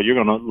football, you're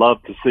going to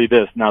love to see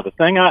this. Now, the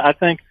thing I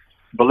think,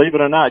 believe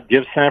it or not,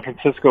 gives San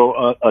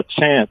Francisco a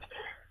chance.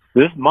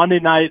 This Monday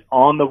night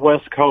on the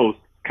West Coast,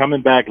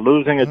 coming back,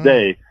 losing a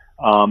day,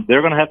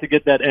 they're going to have to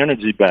get that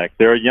energy back.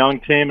 They're a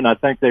young team, and I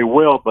think they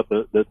will, but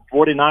the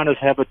 49ers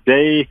have a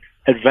day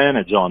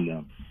advantage on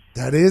them.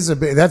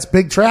 That's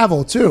big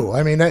travel too.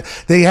 I mean,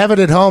 they have it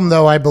at home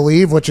though, I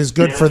believe, which is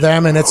good for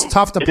them, and it's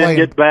tough to play.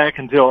 Didn't get back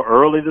until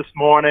early this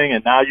morning,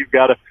 and now you've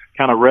got to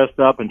kind of rest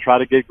up and try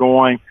to get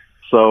going.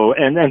 So,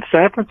 and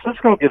San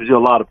Francisco gives you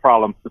a lot of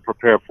problems to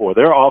prepare for.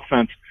 Their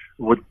offense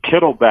with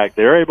Kittle back,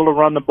 they're able to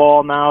run the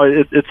ball now.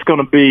 It's going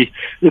to be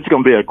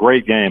a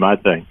great game, I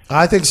think.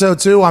 I think so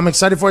too. I'm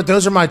excited for it.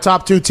 Those are my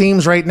top two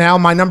teams right now.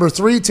 My number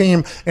 3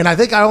 team, and I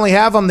think I only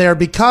have them there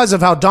because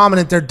of how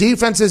dominant their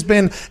defense has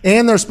been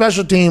and their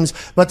special teams,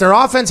 but their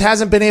offense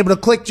hasn't been able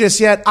to click just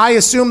yet. I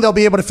assume they'll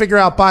be able to figure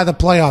out by the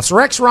playoffs.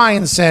 Rex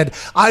Ryan said,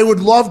 I would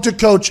love to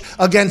coach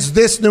against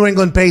this New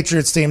England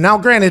Patriots team. Now,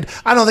 granted,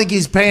 I don't think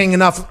he's paying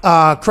enough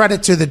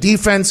credit to the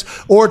defense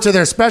or to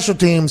their special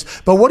teams,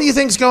 but what do you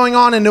think's going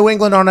on in New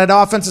England on that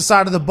offensive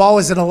side of the ball?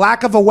 Is it a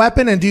lack of a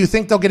weapon, and do you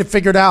think they'll get it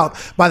figured out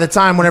by the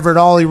time whenever it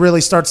all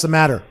really starts to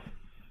matter?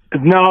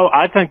 No,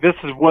 I think this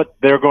is what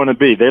they're going to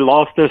be. They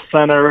lost their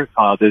center.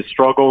 They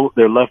struggle.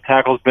 Their left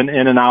tackle's been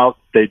in and out.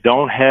 They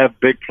don't have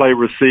big play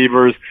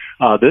receivers.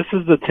 This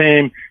is the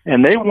team,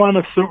 and they won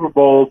a Super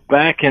Bowl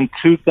back in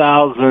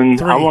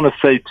 2000. I want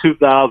to say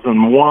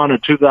 2001 or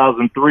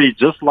 2003,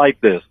 just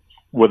like this,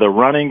 with a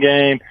running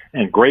game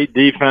and great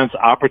defense,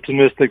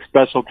 opportunistic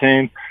special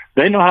teams.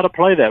 They know how to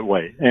play that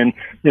way. And,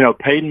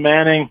 Peyton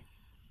Manning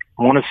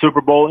won a Super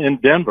Bowl in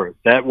Denver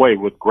that way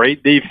with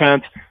great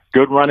defense,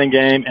 good running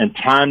game, and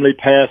timely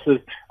passes.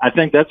 I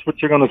think that's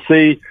what you're going to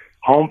see.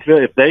 Home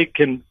field, if they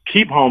can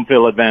keep home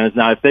field advantage.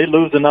 Now, if they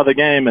lose another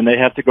game and they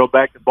have to go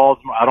back to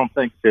Baltimore, I don't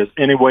think there's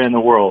any way in the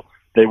world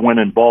they win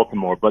in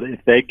Baltimore. But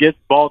if they get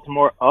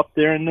Baltimore up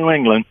there in New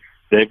England,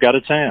 they've got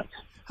a chance.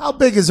 How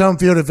big is home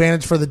field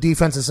advantage for the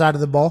defensive side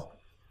of the ball?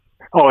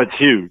 Oh, it's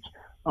huge.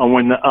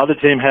 When the other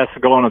team has to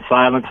go on a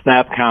silent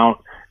snap count,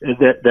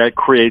 that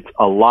creates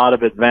a lot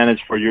of advantage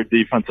for your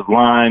defensive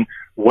line.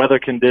 Weather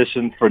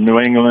conditions for New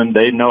England,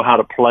 they know how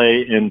to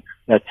play in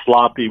that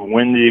sloppy,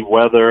 windy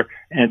weather.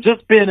 And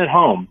just being at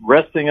home,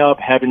 resting up,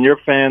 having your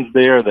fans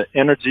there, the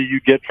energy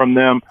you get from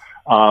them.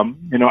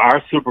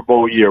 Our Super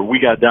Bowl year, we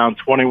got down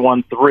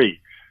 21-3.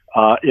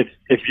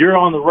 If you're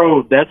on the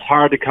road, that's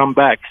hard to come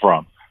back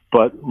from.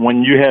 But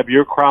when you have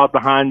your crowd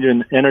behind you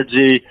and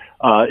energy,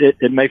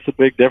 it makes a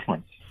big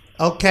difference.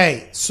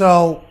 Okay,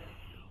 so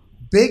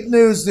big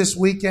news this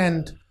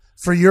weekend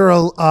for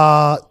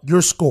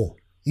your school,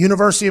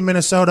 University of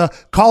Minnesota.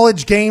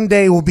 College Game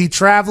Day will be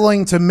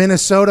traveling to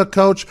Minnesota,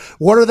 Coach.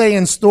 What are they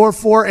in store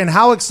for, and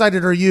how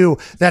excited are you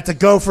that the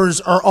Gophers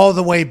are all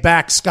the way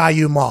back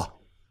Ski-U-Mah?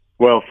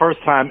 Well,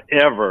 first time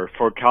ever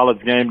for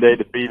College Game Day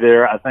to be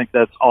there. I think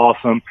that's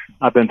awesome.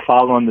 I've been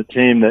following the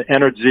team. The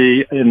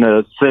energy in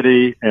the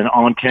city and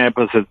on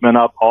campus has been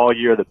up all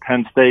year. The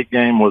Penn State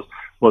game was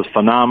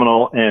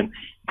phenomenal, and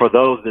for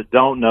those that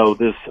don't know,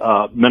 this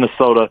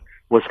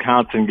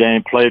Minnesota-Wisconsin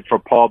game played for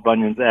Paul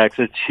Bunyan's Axe.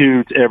 It's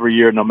huge every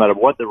year, no matter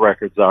what the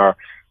records are.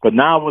 But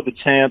now with the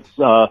chance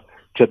to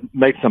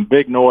make some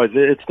big noise,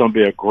 it's going to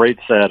be a great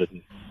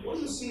Saturday. What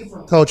do you see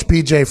from Coach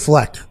P.J.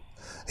 Fleck?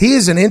 He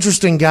is an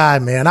interesting guy,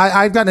 man.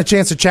 I've gotten a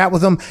chance to chat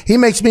with him. He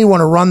makes me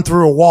want to run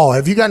through a wall.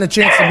 Have you gotten a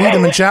chance to meet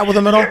him and chat with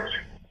him at all?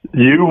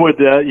 You would,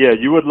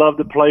 you would love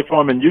to play for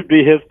him, and you'd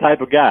be his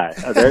type of guy.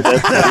 That's what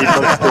he's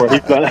looking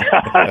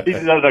for.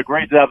 He's done a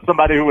great job.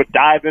 Somebody who would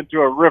dive into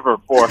a river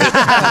for him.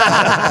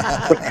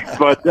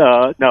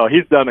 But no,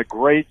 he's done a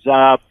great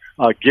job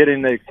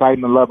getting the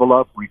excitement level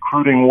up,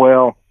 recruiting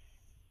well,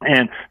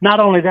 and not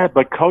only that,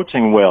 but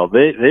coaching well.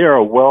 They are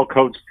a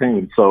well-coached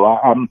team. So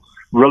I'm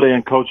really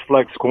in Coach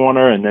Fleck's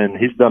corner, and then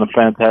he's done a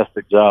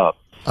fantastic job.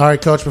 All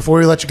right, Coach, before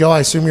we let you go, I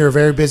assume you're a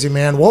very busy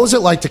man. What was it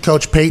like to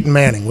coach Peyton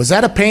Manning? Was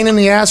that a pain in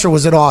the ass, or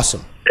was it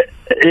awesome?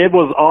 It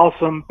was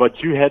awesome,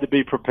 but you had to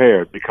be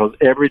prepared because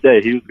every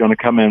day he was going to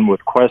come in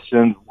with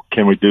questions.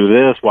 Can we do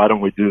this? Why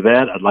don't we do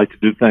that? I'd like to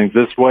do things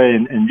this way.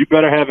 And you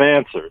better have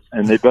answers,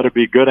 and they better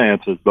be good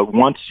answers. But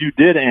once you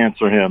did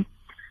answer him,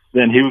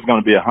 then he was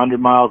going to be 100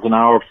 miles an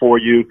hour for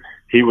you.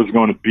 he was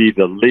going to be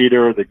the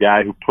leader, the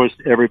guy who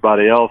pushed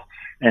everybody else,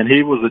 and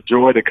he was a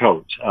joy to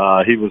coach.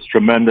 He was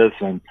tremendous,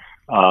 and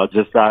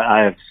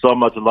I have so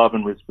much love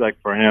and respect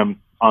for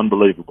him.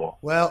 Unbelievable.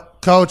 Well,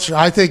 Coach,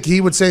 I think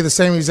he would say the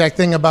same exact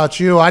thing about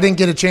you. I didn't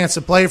get a chance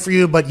to play for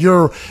you, but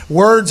your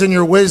words and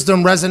your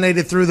wisdom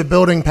resonated through the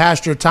building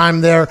past your time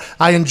there.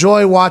 I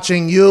enjoy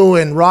watching you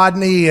and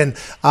Rodney and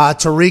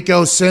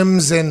Tarico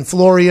Sims and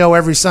Florio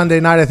every Sunday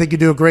night. I think you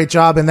do a great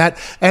job. And that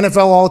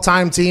NFL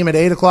all-time team at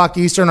 8 o'clock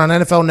Eastern on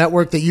NFL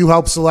Network that you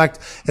helped select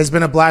has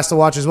been a blast to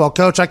watch as well.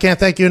 Coach, I can't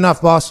thank you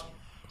enough, boss.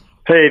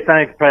 Hey,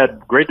 thanks,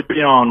 Pat. Great to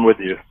be on with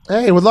you.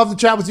 Hey, would love to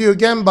chat with you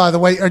again, by the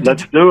way.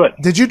 Let's do it.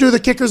 Did you do the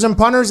kickers and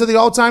punters of the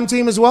all-time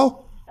team as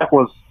well? That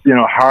was,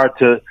 hard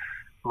to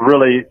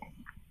really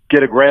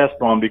get a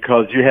grasp on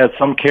because you had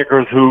some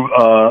kickers who,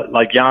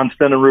 like Jan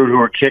Stenerud, who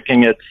were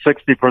kicking at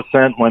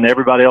 60% when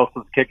everybody else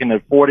was kicking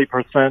at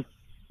 40%.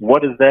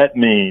 What does that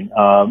mean?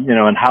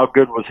 And how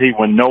good was he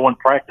when no one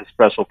practiced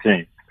special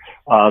teams?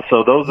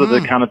 So those are the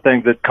kind of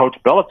things that Coach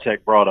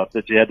Belichick brought up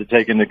that you had to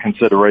take into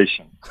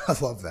consideration. I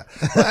love that.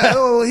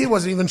 Well, he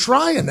wasn't even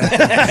trying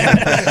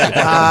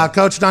that.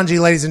 Coach Dungy,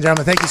 ladies and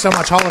gentlemen, thank you so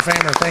much. Hall of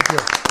Famer, thank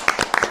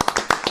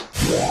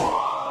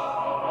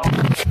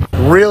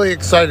you. Really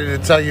excited to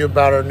tell you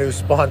about our new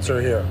sponsor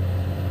here.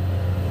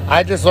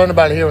 I just learned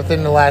about it here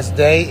within the last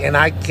day, and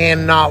I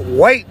cannot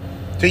wait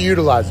to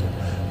utilize it.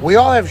 We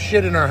all have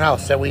shit in our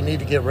house that we need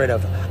to get rid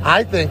of.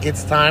 I think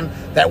it's time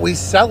that we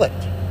sell it.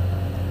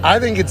 I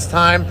think it's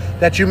time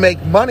that you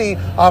make money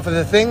off of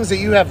the things that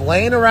you have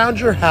laying around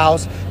your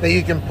house that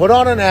you can put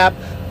on an app,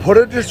 put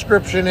a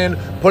description in,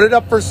 put it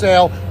up for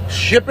sale,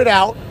 ship it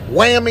out,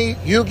 whammy,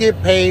 you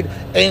get paid,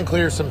 and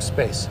clear some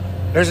space.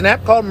 There's an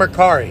app called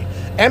Mercari,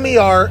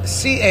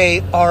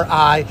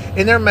 Mercari,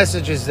 and their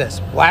message is this: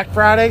 Black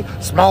Friday,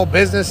 Small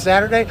Business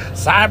Saturday,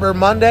 Cyber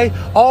Monday,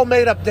 all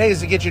made up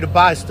days to get you to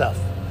buy stuff.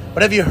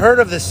 But have you heard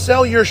of the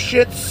Sell Your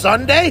Shit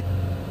Sunday?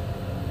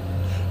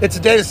 It's a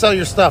day to sell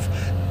your stuff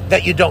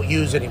that you don't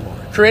use anymore.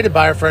 Created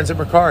by our friends at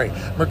Mercari.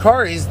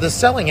 Mercari is the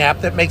selling app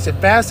that makes it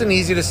fast and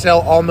easy to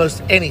sell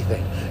almost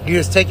anything. You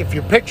just take a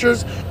few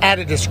pictures, add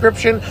a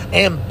description,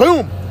 and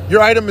boom,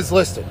 your item is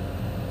listed.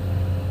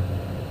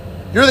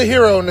 You're the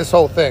hero in this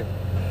whole thing.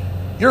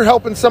 You're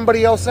helping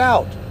somebody else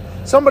out.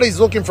 Somebody's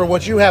looking for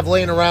what you have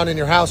laying around in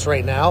your house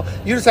right now.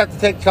 You just have to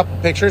take a couple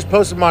pictures,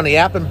 post them on the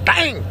app, and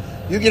bang,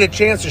 you get a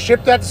chance to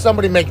ship that to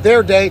somebody, make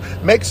their day,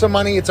 make some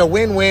money. It's a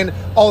win-win,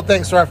 all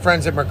thanks to our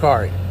friends at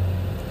Mercari.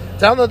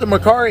 Download the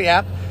Mercari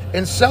app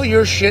and sell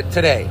your shit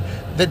today.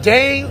 The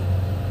day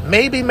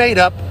may be made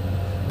up,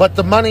 but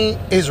the money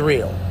is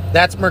real.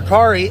 That's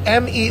Mercari,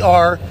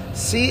 Mercari.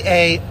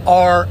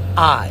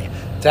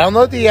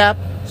 Download the app,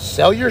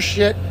 sell your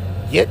shit,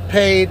 get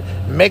paid,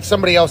 make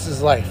somebody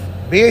else's life.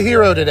 Be a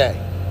hero today.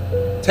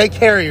 Take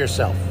care of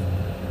yourself.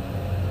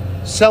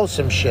 Sell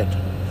some shit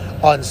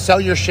on Sell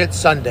Your Shit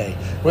Sunday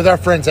with our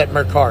friends at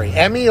Mercari,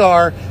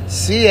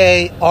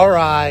 Mercari.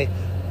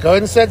 Go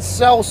ahead and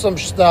sell some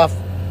stuff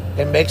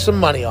and make some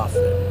money off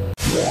it.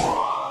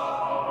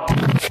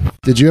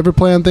 Did you ever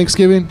play on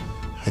Thanksgiving?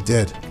 I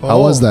did. How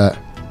was that?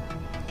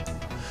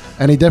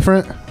 Any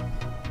different?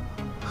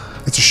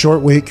 It's a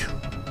short week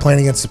playing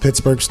against the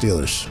Pittsburgh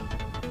Steelers,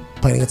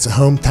 playing against a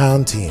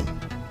hometown team.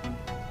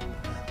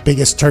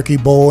 Biggest turkey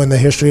bowl in the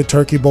history of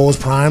turkey bowls,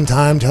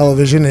 primetime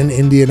television in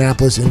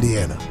Indianapolis,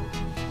 Indiana.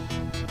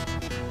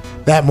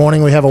 That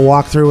morning we have a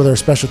walkthrough with our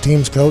special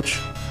teams coach.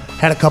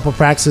 Had a couple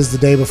practices the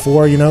day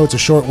before. It's a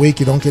short week.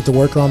 You don't get to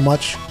work on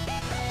much.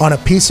 On a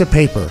piece of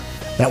paper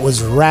that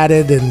was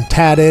ratted and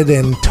tatted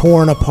and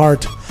torn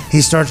apart,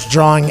 he starts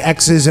drawing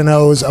X's and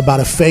O's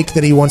about a fake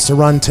that he wants to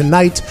run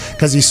tonight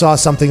because he saw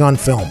something on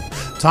film.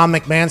 Tom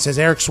McMahon says,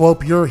 Eric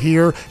Swope, you're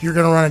here. You're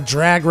going to run a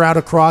drag route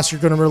across.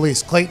 You're going to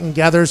release Clayton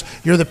Geathers.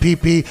 You're the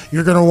PP.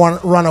 You're going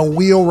to run a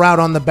wheel route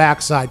on the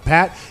backside.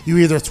 Pat, you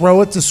either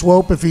throw it to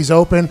Swope if he's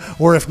open,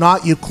 or if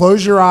not, you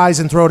close your eyes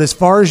and throw it as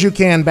far as you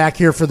can back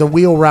here for the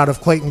wheel route of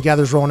Clayton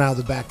Geathers rolling out of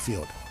the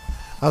backfield.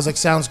 I was like,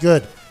 sounds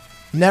good.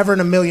 Never in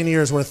a million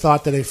years would have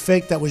thought that a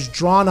fake that was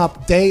drawn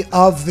up day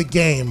of the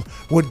game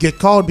would get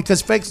called,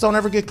 because fakes don't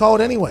ever get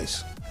called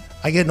anyways.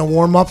 I get into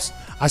warm-ups.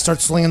 I start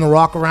slinging the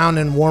rock around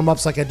in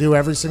warm-ups like I do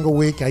every single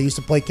week. I used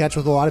to play catch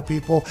with a lot of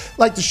people.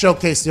 Like to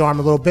showcase the arm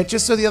a little bit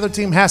just so the other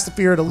team has to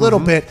fear it a little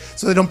bit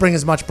so they don't bring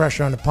as much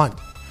pressure on the punt.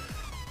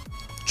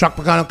 Chuck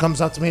Pagano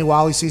comes up to me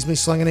while he sees me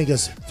slinging. He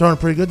goes, throwing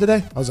pretty good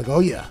today? I was like, oh,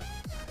 yeah.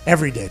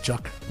 Every day,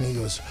 Chuck. And he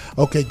goes,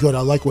 okay, good.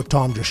 I like what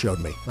Tom just showed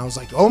me. And I was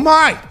like, oh,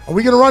 my. Are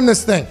we going to run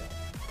this thing?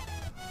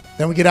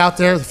 Then we get out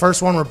there. The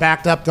first one, we're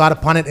backed up. Got to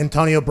punt it.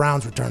 Antonio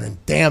Brown's returning.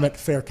 Damn it.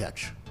 Fair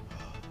catch.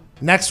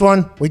 Next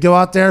one, we go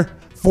out there.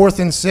 4th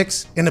and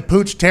 6 in the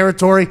Pooch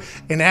territory.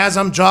 And as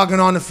I'm jogging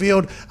on the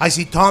field, I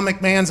see Tom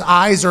McMahon's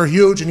eyes are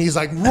huge, and he's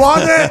like,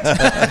 run it!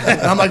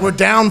 And I'm like, we're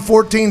down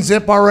 14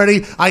 zip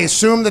already. I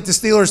assume that the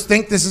Steelers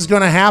think this is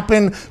going to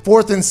happen.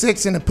 4th and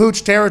 6 in the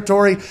Pooch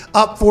territory,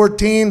 up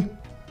 14.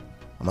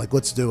 I'm like,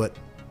 let's do it.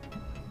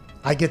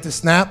 I get the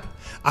snap.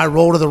 I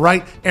roll to the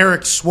right.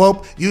 Eric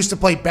Swope used to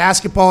play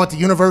basketball at the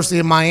University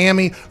of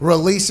Miami,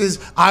 releases.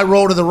 I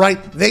roll to the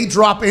right. They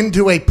drop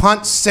into a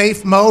punt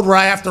safe mode where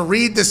I have to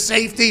read the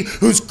safety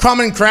who's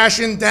coming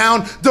crashing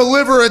down,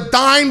 deliver a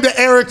dime to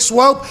Eric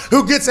Swope,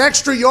 who gets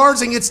extra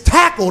yards and gets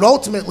tackled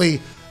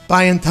ultimately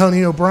by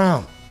Antonio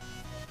Brown.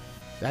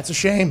 That's a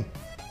shame.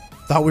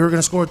 Thought we were going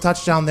to score a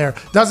touchdown there.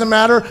 Doesn't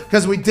matter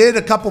because we did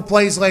a couple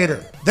plays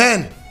later.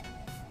 Then,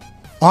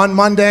 on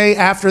Monday,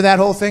 after that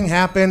whole thing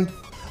happened,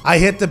 I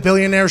hit the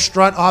billionaire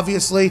strut,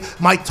 obviously.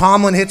 Mike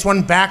Tomlin hits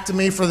one back to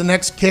me for the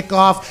next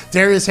kickoff.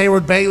 Darius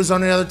Hayward-Bay, who's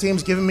on the other team,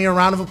 is giving me a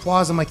round of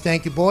applause. I'm like,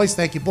 thank you, boys.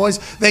 Thank you, boys.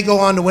 They go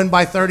on to win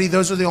by 30.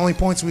 Those are the only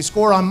points we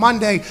score. On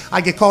Monday,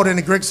 I get called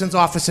into Grigson's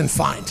office and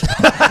fined.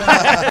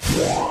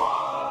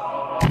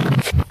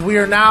 We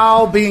are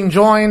now being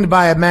joined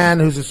by a man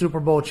who's a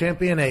Super Bowl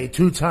champion, a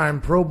two-time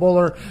Pro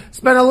Bowler,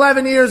 spent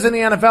 11 years in the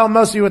NFL,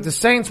 mostly with the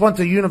Saints, went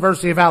to the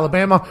University of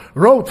Alabama.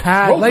 Roll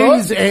Tide,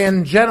 ladies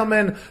and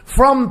gentlemen,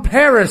 from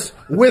Paris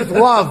with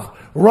love,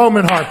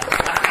 Roman Harper.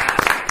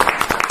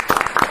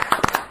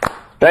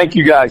 Thank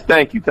you, guys.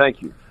 Thank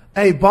you.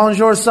 Hey,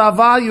 bonjour, ça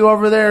va? You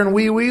over there in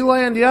wee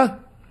land, yeah?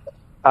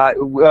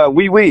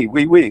 Oui.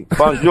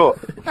 Bonjour.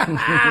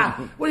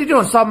 What are you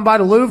doing? Stopping by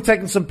the Louvre,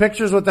 taking some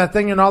pictures with that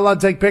thing you're not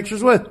allowed to take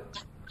pictures with?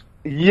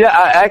 Yeah,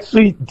 I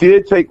actually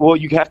did well,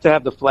 you have to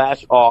have the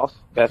flash off.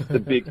 That's the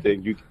big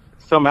thing. You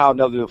somehow or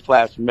another, the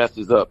flash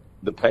messes up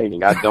the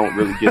painting. I don't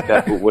really get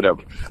that, but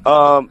whatever.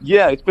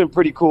 Yeah, it's been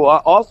pretty cool. I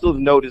also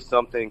noticed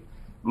something.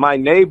 My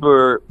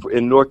neighbor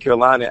in North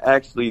Carolina,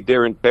 actually,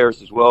 they're in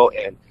Paris as well,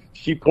 and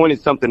she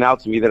pointed something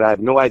out to me that I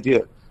had no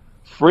idea.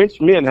 French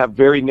men have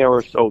very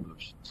narrow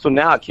shoulders. So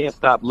now I can't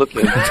stop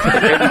looking at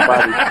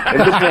everybody and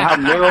looking at how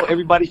narrow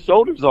everybody's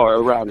shoulders are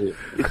around here.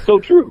 It's so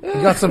true.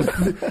 You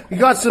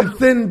got some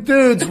thin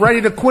dudes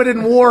ready to quit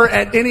in war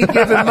at any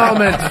given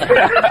moment.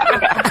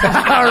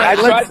 All right, I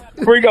try to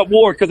bring up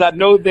war because I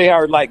know they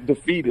are like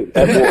defeated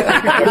at war.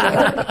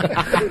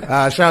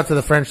 Shout out to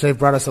the French. They've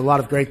brought us a lot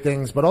of great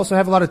things, but also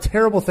have a lot of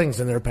terrible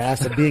things in their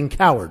past of being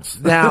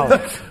cowards. Now,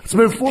 let's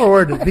move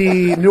forward.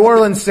 The New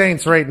Orleans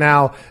Saints right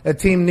now, a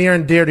team near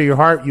and dear to your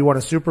heart. You won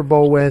a Super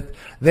Bowl with.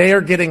 They are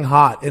getting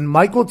hot. And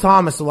Michael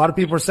Thomas, a lot of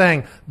people are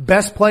saying,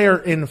 best player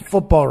in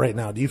football right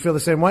now. Do you feel the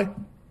same way?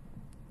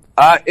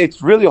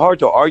 It's really hard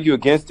to argue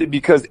against it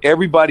because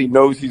everybody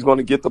knows he's going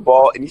to get the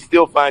ball, and he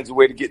still finds a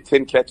way to get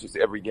 10 catches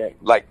every game.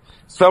 Like,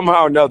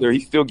 somehow or another,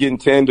 he's still getting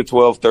 10 to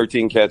 12,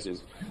 13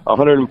 catches,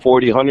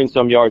 140, 100 and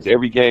some yards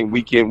every game,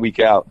 week in, week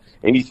out.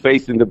 And he's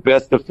facing the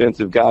best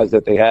defensive guys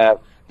that they have.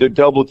 They're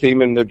double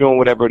teaming. They're doing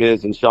whatever it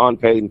is. And Sean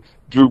Payton,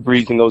 Drew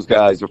Brees, and those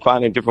guys are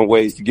finding different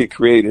ways to get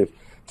creative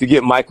to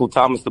get Michael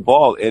Thomas the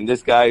ball. And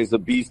this guy is a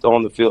beast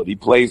on the field. He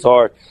plays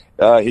hard.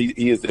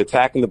 He is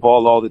attacking the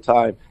ball all the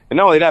time. And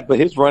not only that, but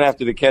his run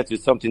after the catch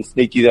is something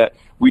sneaky that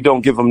we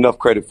don't give him enough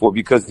credit for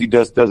because he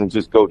doesn't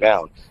just go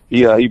down.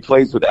 He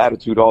plays with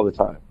attitude all the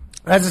time.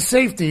 As a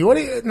safety,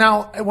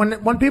 now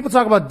when people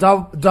talk about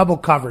double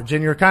coverage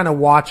and you're kind of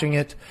watching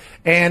it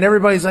and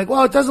everybody's like,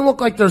 well, it doesn't look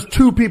like there's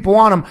two people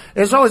on him.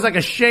 There's always like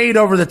a shade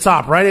over the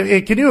top,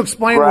 right? Can you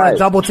explain what a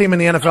double team in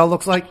the NFL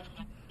looks like?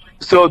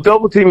 So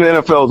double team in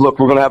the NFL, look,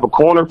 we're going to have a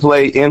corner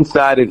play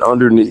inside and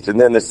underneath,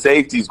 and then the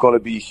safety is going to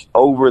be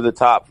over the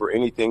top for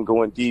anything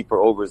going deep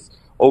or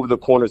over the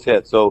corner's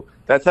head. So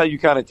that's how you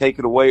kind of take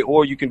it away.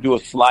 Or you can do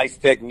a slice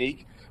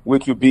technique,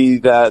 which would be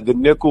the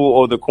nickel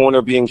or the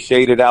corner being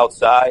shaded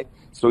outside.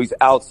 So he's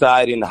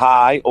outside and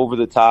high over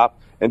the top.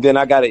 And then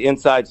I got an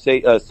inside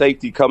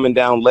safety coming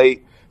down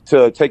late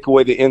to take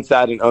away the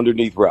inside and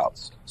underneath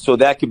routes. So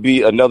that could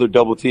be another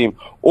double team.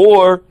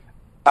 Or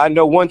I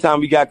know one time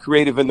we got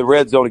creative in the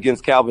red zone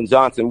against Calvin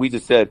Johnson. We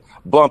just said,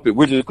 bump it.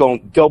 We're just going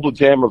to double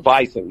jam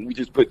revice him. We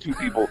just put two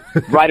people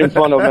right in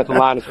front of him at the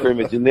line of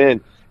scrimmage. And then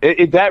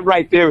that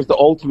right there is the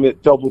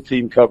ultimate double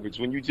team coverage.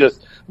 When you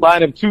just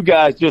line up two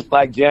guys just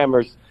like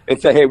jammers and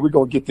say, hey, we're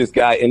going to get this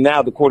guy. And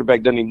now the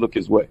quarterback doesn't even look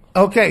his way.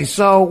 Okay,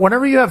 so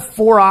whenever you have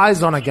four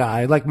eyes on a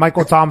guy, like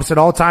Michael Thomas at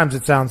all times,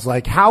 it sounds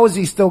like, how is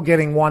he still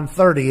getting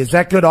 130? Is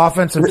that good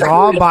offensive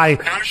draw by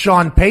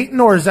Sean Payton,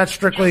 or is that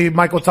strictly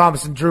Michael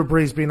Thomas and Drew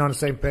Brees being on the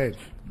same page?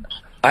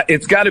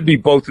 It's got to be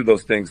both of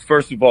those things.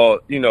 First of all,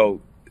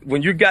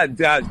 when you got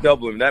guys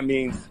doubling, that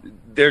means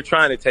they're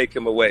trying to take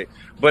him away.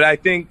 But I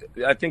think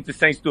the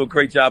Saints do a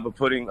great job of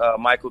putting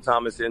Michael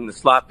Thomas in the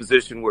slot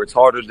position where it's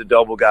harder to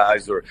double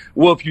guys.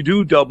 If you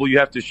do double, you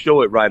have to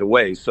show it right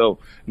away. So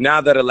now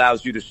that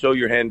allows you to show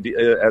your hand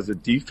as a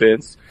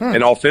defense.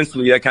 And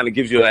offensively, that kind of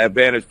gives you an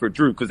advantage for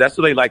Drew because that's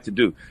what they like to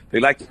do. They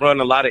like to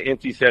run a lot of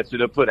empty sets. So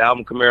they'll put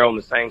Alvin Kamara on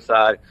the same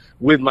side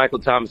with Michael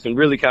Thomas and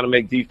really kind of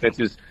make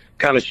defenses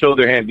kind of show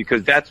their hand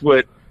because that's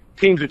what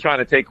teams are trying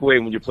to take away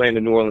when you're playing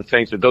the New Orleans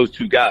Saints are those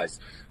two guys.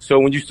 So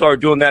when you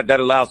start doing that, that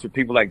allows for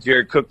people like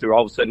Jared Cook to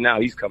all of a sudden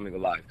now he's coming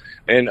alive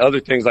and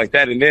other things like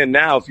that. And then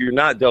now if you're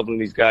not doubling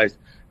these guys,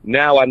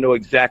 now I know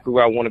exactly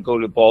where I want to go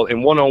to the ball.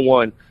 And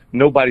one-on-one,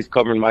 nobody's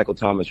covering Michael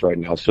Thomas right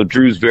now. So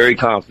Drew's very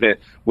confident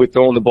with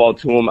throwing the ball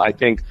to him. I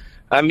think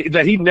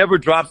that he never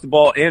drops the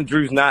ball and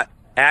Drew's not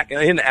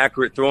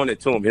inaccurate throwing it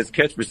to him. His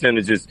catch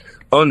percentage is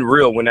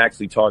unreal when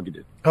actually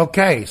targeted.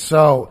 Okay,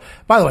 so,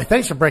 by the way,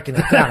 thanks for breaking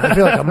it down. I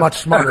feel like a much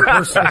smarter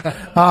person.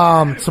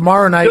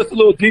 Tomorrow night. Just a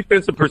little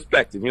defensive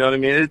perspective, you know what I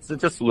mean? It's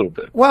just a little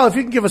bit. Well, if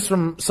you can give us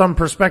some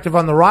perspective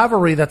on the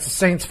rivalry that's the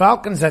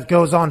Saints-Falcons that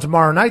goes on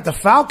tomorrow night. The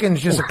Falcons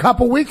just a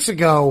couple weeks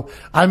ago,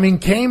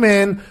 came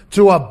in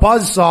to a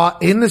buzzsaw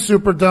in the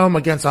Superdome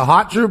against a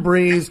hot Drew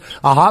Brees,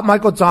 a hot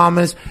Michael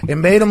Thomas. It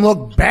made them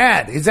look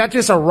bad. Is that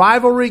just a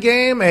rivalry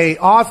game, a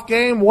off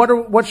game?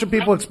 What should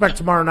people expect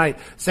tomorrow night,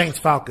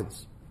 Saints-Falcons?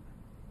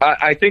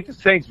 I think the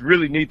Saints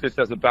really need this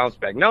as a bounce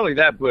back. Not only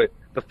that, but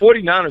the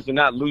 49ers are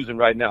not losing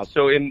right now.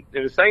 So in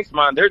the Saints'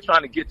 mind, they're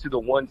trying to get to the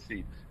 1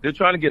 seed. They're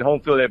trying to get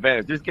home field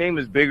advantage. This game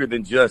is bigger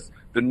than just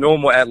the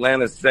normal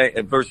Atlanta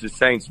versus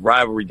Saints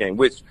rivalry game,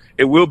 which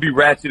it will be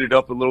ratcheted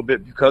up a little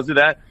bit because of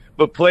that.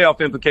 But playoff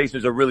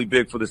implications are really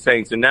big for the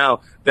Saints. And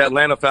now the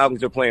Atlanta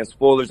Falcons are playing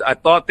spoilers. I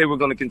thought they were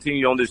going to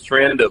continue on this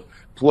trend of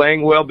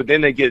playing well, but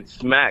then they get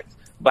smacked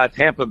by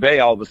Tampa Bay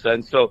all of a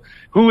sudden. So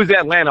who is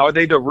Atlanta? Are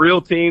they the real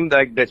team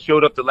that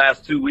showed up the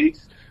last 2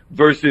 weeks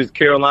versus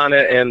Carolina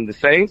and the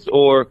Saints,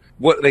 or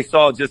what they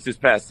saw just this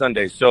past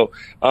Sunday? So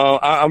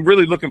I'm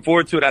really looking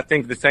forward to it. I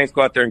think the Saints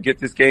go out there and get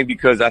this game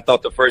because I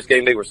thought the first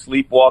game they were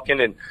sleepwalking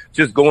and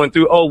just going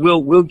through,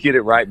 we'll get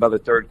it right by the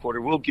third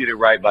quarter. We'll get it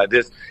right by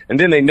this. And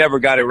then they never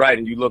got it right.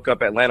 And you look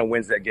up, Atlanta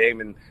wins that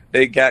game and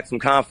they got some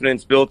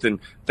confidence built and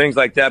things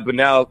like that. But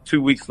now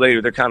 2 weeks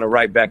later, they're kind of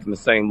right back in the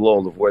same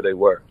lull of where they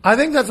were. I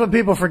think that's what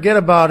people forget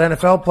about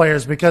NFL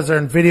players because they're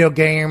in video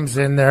games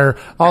and they're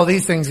all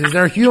these things is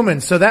they're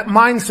humans. So that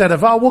mindset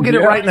of, we'll get it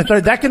right in the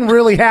third, that can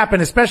really happen,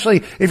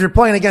 especially if you're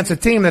playing against a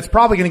team that's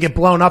probably going to get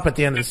blown up at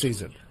the end of the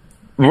season.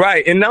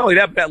 Right. And not only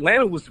that, but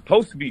Atlanta was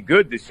supposed to be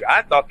good this year.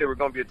 I thought they were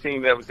going to be a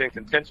team that was in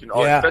contention,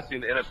 especially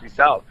in the NFC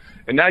South.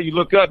 And now you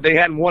look up, they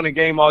hadn't won a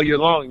game all year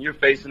long, and you're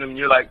facing them, and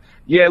you're like,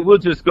 we'll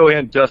just go ahead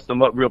and dust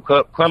them up real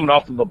quick. Coming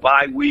off of a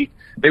bye week,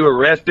 they were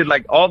rested.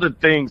 Like, all the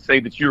things say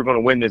that you're going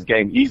to win this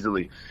game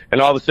easily. And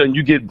all of a sudden,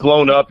 you get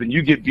blown up, and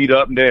you get beat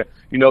up, and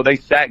they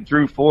sacked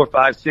Drew 4,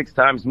 5, 6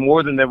 times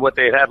more than what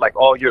they had, like,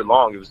 all year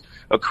long. It was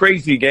a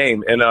crazy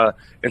game.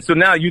 And so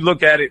now you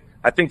look at it,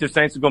 I think the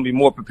Saints are going to be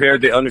more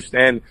prepared. They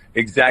understand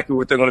exactly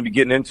what they're going to be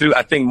getting into.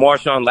 I think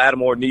Marshawn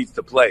Lattimore needs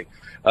to play.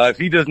 If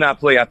he does not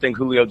play, I think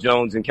Julio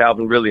Jones and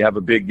Calvin really have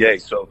a big day.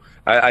 So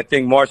I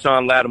think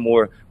Marshawn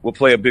Lattimore will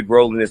play a big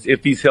role in this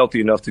if he's healthy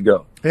enough to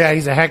go. Yeah,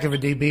 he's a heck of a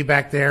DB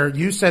back there.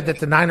 You said that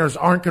the Niners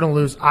aren't going to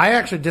lose. I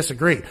actually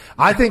disagree.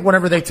 I think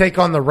whenever they take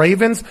on the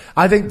Ravens,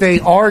 I think they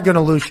are going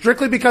to lose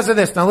strictly because of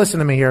this. Now listen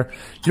to me here.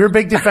 You're a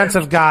big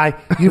defensive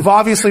guy. You've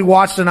obviously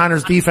watched the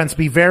Niners defense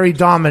be very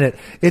dominant.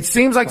 It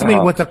seems like to me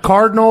with the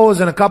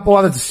Cardinals and a couple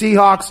other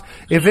Seahawks,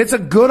 if it's a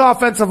good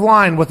offensive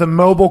line with a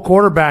mobile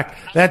quarterback,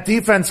 that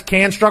defense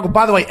can struggle.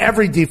 By the way,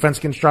 every defense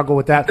can struggle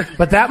with that,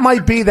 but that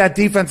might be that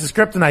defense's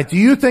kryptonite. Do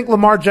you think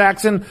Lamar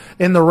Jackson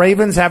and the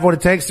Ravens have what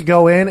it takes to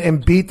go in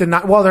and beat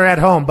they're at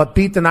home, but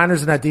beat the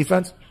Niners in that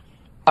defense?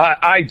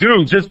 I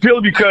do, just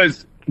purely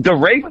because the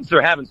Ravens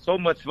are having so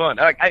much fun.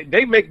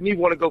 They make me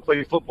want to go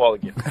play football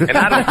again. And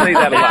I don't say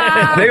that a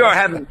lot. They are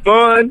having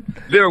fun,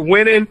 they're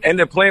winning, and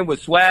they're playing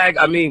with swag.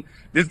 I mean,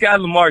 this guy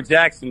Lamar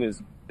Jackson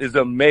is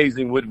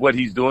amazing with what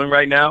he's doing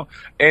right now.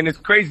 And it's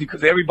crazy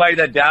because everybody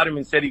that doubted him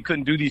and said he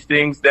couldn't do these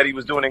things that he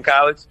was doing in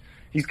college,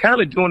 he's kind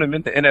of doing them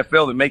in the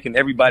NFL and making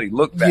everybody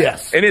look bad.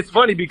 Yes. And it's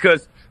funny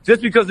because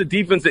just because the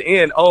defensive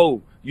end,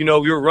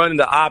 you're running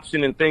the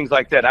option and things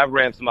like that. I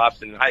ran some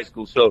option in high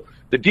school. So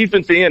the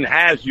defensive end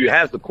has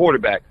the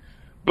quarterback.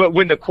 But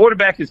when the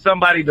quarterback is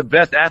somebody, the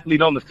best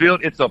athlete on the field,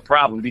 it's a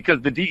problem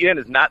because the DN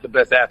is not the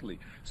best athlete.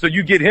 So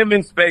you get him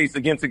in space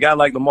against a guy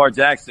like Lamar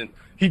Jackson,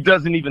 he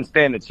doesn't even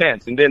stand a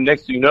chance. And then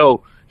next thing you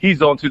know,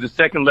 he's on to the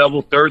second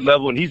level, third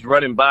level, and he's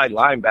running by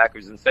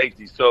linebackers and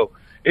safeties. So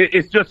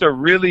it's just a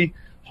really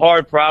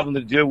hard problem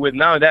to deal with.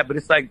 Not only that, but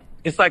it's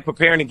like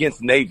preparing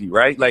against Navy,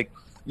 right? Like,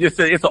 it's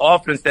an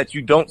offense that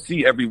you don't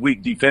see every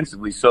week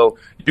defensively. So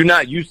you're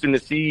not used to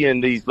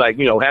seeing these,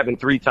 having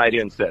 3 tight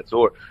end sets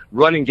or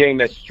running game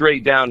that's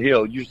straight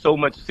downhill. You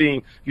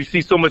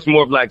see so much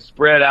more of like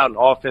spread out and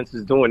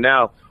offenses doing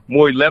now,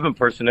 more 11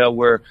 personnel,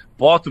 where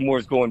Baltimore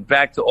is going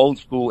back to old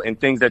school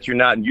and things that you're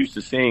not used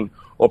to seeing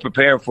or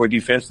preparing for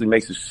defensively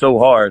makes it so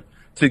hard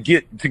to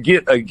get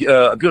a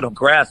good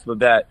grasp of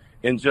that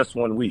in just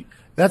 1 week.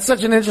 That's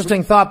such an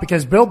interesting thought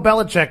because Bill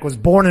Belichick was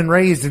born and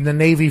raised in the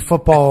Navy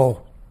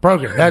football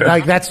program.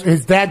 That's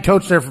his dad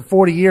coached there for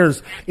 40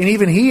 years, and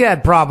even he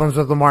had problems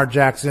with Lamar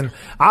Jackson.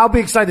 I'll be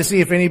excited to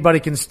see if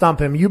anybody can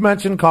stump him. You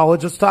mentioned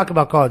college. Let's talk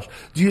about college.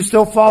 Do you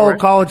still follow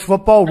college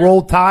football,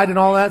 Roll Tide, and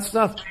all that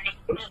stuff?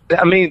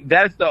 I mean,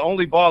 that's the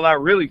only ball I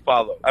really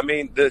follow. I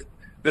mean, the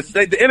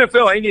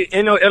NFL,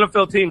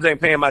 NFL teams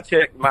ain't paying my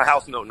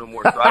house note no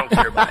more, so I don't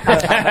care about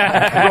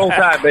it. Roll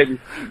Tide, baby.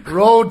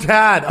 Roll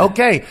Tide.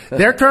 Okay.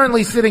 They're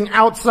currently sitting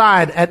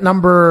outside at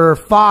number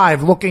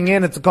 5 looking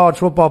in at the college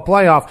football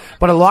playoff,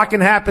 but a lot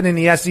can happen in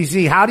the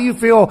SEC. How do you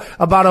feel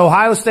about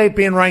Ohio State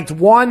being ranked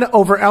 1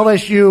 over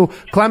LSU,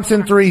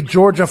 Clemson 3,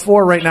 Georgia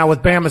 4 right now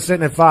with Bama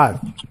sitting at 5?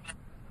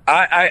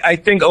 I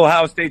think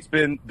Ohio State's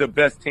been the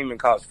best team in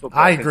college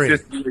football. I agree.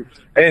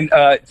 And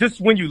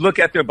just when you look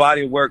at their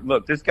body of work,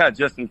 look, this guy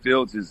Justin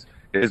Fields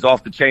is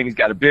off the chain. He's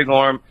got a big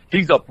arm.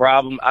 He's a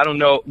problem. I don't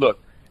know. Look,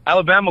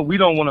 Alabama, we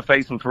don't want to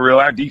face them for real.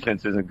 Our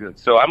defense isn't good.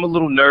 So I'm a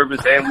little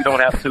nervous, and we don't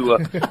have to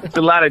it's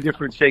a lot of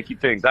different shaky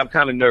things. I'm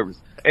kind of nervous.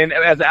 And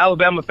as an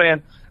Alabama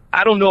fan,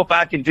 I don't know if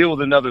I can deal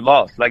with another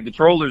loss. Like, the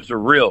trollers are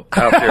real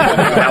out there.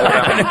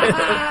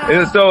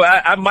 And so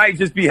I might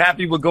just be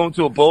happy with going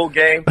to a bowl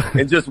game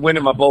and just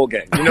winning my bowl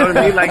game. You know what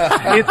I mean? Like,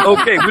 it's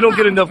okay. We don't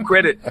get enough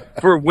credit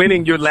for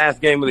winning your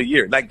last game of the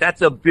year. Like,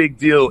 that's a big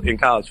deal in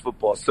college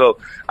football. So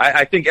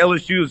I think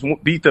LSU has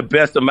beat the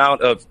best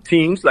amount of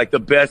teams, like the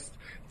best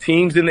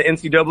teams in the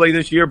NCAA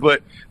this year,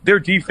 but their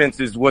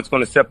defense is what's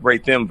going to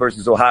separate them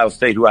versus Ohio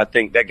State, who I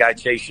think that guy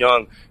Chase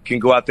Young can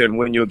go out there and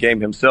win you a game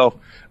himself.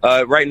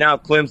 Right now,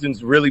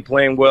 Clemson's really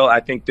playing well.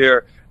 I think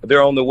they're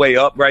on the way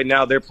up right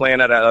now. They're playing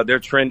they're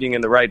trending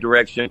in the right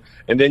direction.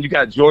 And then you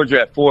got Georgia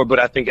at 4, but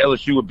I think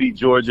LSU will beat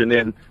Georgia, and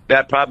then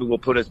that probably will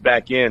put us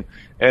back in.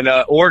 And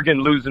Oregon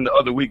losing the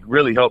other week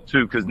really helped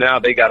too, because now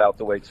they got out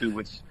the way too,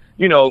 which,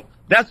 you know,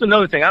 that's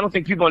another thing. I don't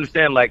think people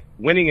understand, like,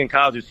 winning in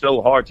college is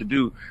so hard to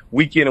do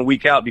week in and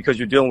week out because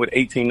you're dealing with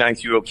 18,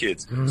 19-year-old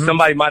kids. Mm-hmm.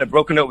 Somebody might have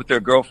broken up with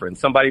their girlfriend.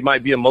 Somebody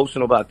might be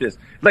emotional about this.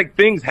 Like,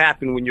 things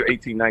happen when you're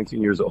 18,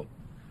 19 years old.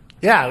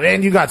 Yeah,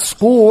 and you got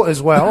school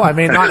as well. I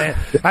mean,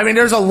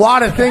 there's a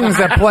lot of things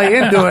that play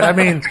into it. I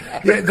mean,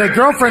 the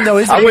girlfriend, though,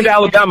 is. I went to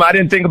Alabama. I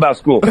didn't think about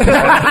school. Hey,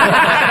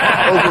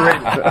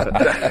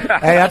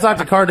 I talked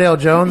to Cardale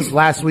Jones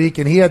last week,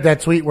 and he had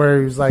that tweet where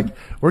he was like,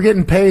 "We're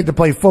getting paid to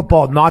play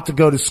football, not to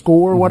go to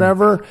school or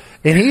whatever."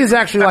 And he is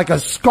actually like a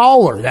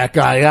scholar, that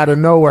guy, out of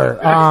nowhere.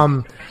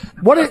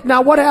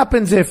 What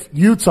happens if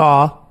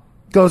Utah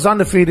goes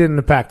undefeated in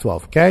the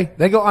Pac-12, okay?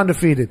 They go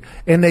undefeated,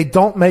 and they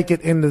don't make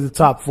it into the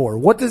top 4.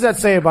 What does that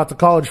say about the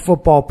college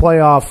football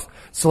playoff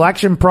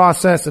selection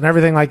process and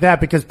everything like that?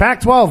 Because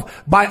Pac-12,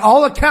 by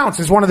all accounts,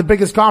 is one of the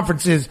biggest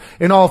conferences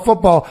in all of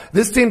football.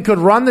 This team could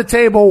run the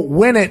table,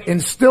 win it,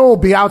 and still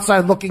be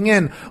outside looking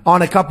in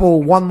on a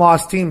couple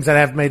one-loss teams that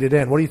have made it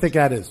in. What do you think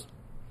that is?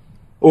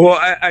 Well,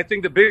 I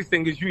think the biggest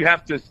thing is you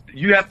have to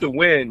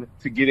win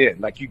to get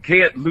in. Like, you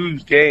can't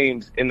lose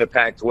games in the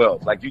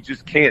Pac-12. Like, you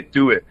just can't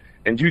do it.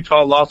 And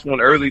Utah lost one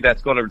early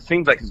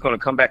seems like it's going to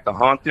come back to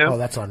haunt them. Oh,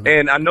 that's on me.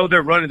 And I know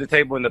they're running the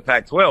table in the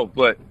Pac-12,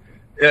 but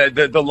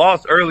the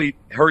loss early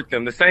hurt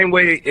them. The same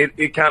way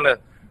it kind of,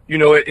 you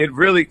know, it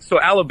really –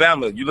 so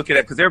Alabama, you look at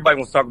it, because everybody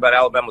wants to talk about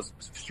Alabama's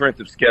strength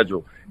of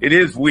schedule. It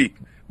is weak,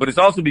 but it's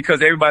also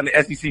because everybody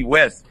in the SEC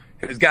West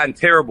has gotten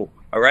terrible,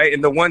 all right?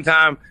 And the one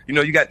time, you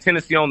know, you got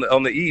Tennessee on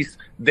the East,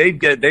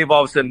 they've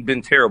all of a sudden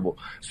been terrible.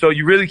 So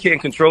you really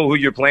can't control who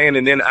you're playing,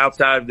 and then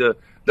outside the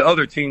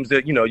other teams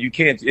that, you know, you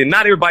can't, and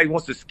not everybody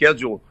wants to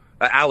schedule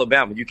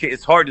Alabama. You can't,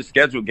 it's hard to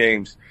schedule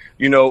games,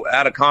 you know,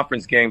 out of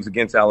conference games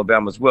against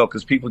Alabama as well,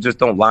 because people just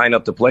don't line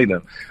up to play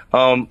them.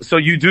 So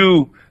you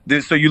do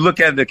this, so you look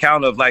at the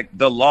count of, like,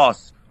 the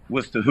loss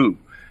was to who.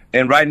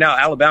 And right now,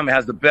 Alabama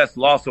has the best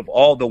loss of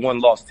all the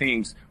one-loss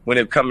teams when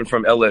it's coming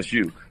from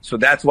LSU. So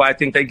that's why I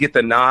think they get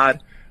the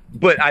nod.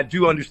 But I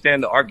do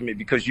understand the argument,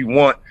 because you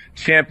want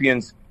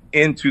champions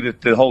into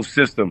the whole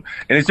system.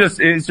 And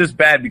it's just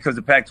bad because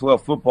the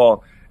Pac-12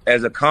 football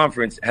as a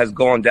conference has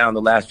gone down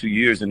the last few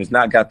years and has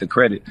not got the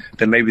credit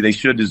that maybe they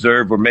should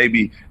deserve, or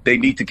maybe they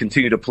need to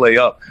continue to play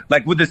up.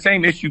 Like, would the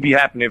same issue be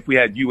happening if we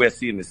had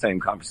USC in the same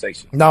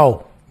conversation?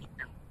 No.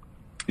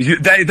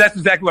 That's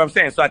exactly what I'm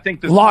saying. So I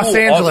think Los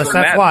Angeles,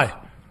 that's why.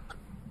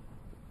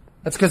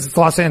 That's because it's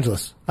Los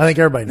Angeles. I think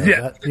everybody knows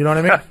that. You know what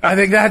I mean? I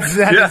think that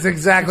is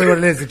exactly what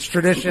it is. It's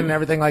tradition and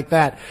everything like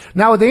that.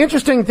 Now, the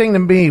interesting thing to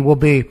me will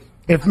be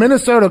if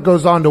Minnesota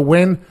goes on to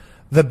win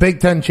the Big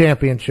Ten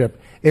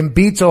championship and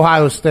beats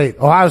Ohio State.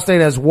 Ohio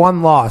State has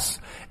one loss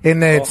in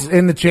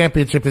the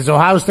championship. Does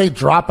Ohio State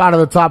drop out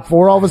of the top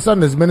 4 all of a sudden?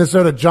 Does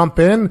Minnesota jump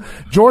in?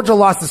 Georgia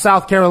lost to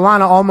South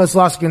Carolina, almost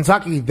lost to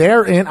Kentucky.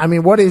 They're in. I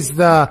mean, what is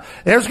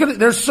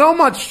there's so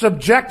much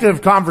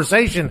subjective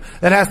conversation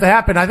that has to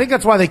happen. I think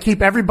that's why they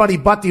keep everybody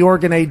but the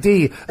Oregon AD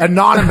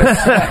anonymous.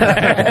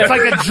 It's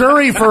like a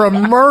jury for a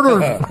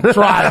murder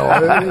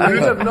trial.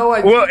 You have no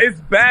idea. Well, it's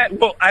bad.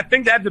 Well, I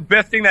think that's the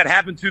best thing that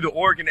happened to the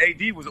Oregon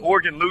AD was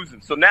Oregon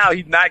losing. So now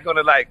he's not going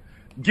to, like,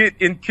 get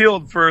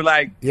killed for,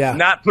 like,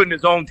 not putting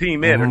his own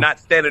team in or not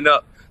standing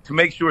up to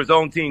make sure his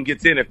own team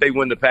gets in if they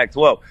win the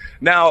Pac-12.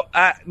 Now,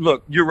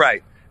 look, you're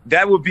right.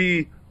 That would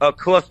be a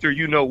cluster,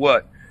 you know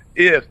what,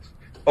 if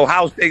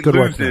Ohio State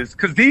loses.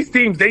 Because these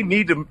teams, they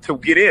need to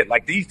get in.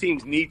 Like, these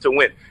teams need to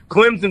win.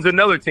 Clemson's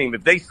another team.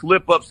 If they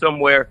slip up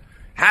somewhere,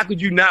 how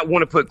could you not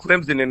want to put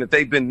Clemson in if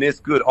they've been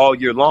this good all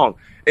year long?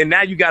 And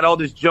now you got all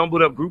this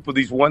jumbled up group of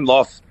these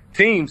one-loss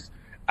teams.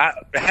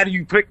 How do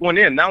you pick one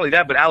in? Not only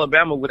that, but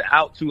Alabama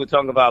without Tua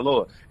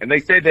Tagovailoa. And they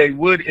said they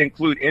would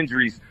include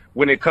injuries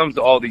when it comes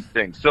to all these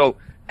things. So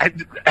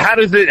how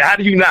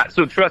do you not?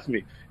 So trust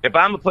me, if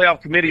I'm a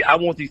playoff committee, I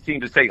want these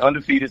teams to stay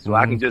undefeated so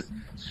I can just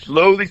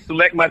slowly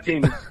select my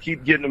team and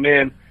keep getting them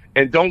in,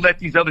 and don't let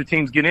these other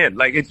teams get in.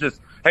 Like, it's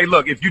just, hey,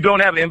 look, if you don't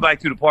have an invite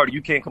to the party,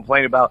 you can't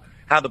complain about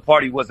how the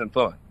party wasn't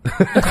fun.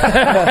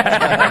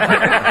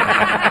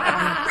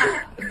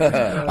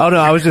 Oh no,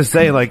 I was just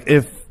saying, like,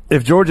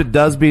 if Georgia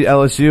does beat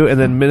LSU and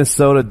then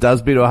Minnesota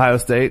does beat Ohio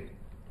State,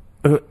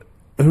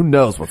 who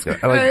knows what's going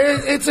to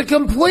happen?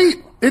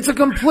 It's a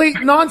complete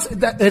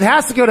nonsense. It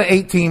has to go to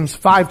 8 teams,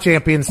 5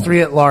 champions,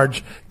 3 at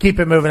large. Keep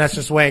it moving. That's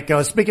just the way it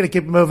goes. Speaking of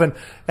keep it moving,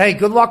 hey,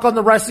 good luck on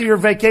the rest of your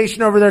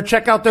vacation over there.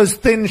 Check out those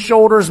thin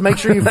shoulders. Make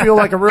sure you feel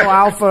like a real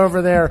alpha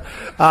over there.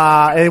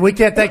 And we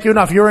can't thank you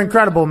enough. You're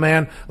incredible,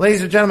 man.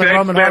 Ladies and gentlemen, Thanks,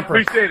 Roman man. Harper.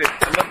 Appreciate it.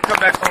 I'd love to come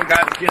back home,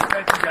 guys. Again,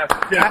 thank you guys.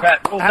 Cheers,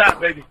 Pat. Roll Tide,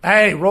 baby.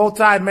 Hey, roll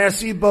tide.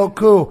 Merci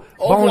beaucoup.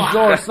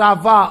 Bonjour, ça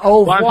va? Au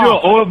revoir.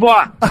 Bonjour. Au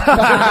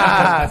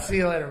revoir. See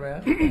you later,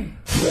 man.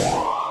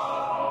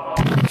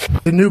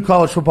 The new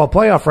college football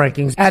playoff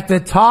rankings. At the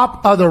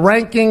top of the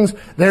rankings,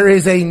 there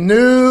is a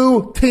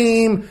new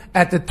team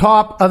at the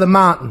top of the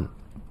mountain.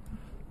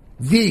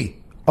 The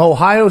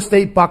Ohio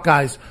State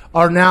Buckeyes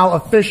are now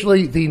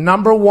officially the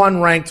number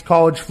 1 ranked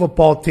college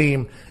football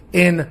team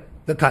in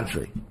the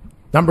country.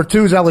 Number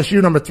 2 is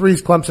LSU. Number 3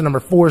 is Clemson.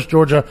 Number 4 is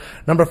Georgia.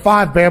 Number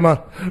 5,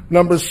 Bama.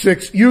 Number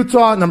 6,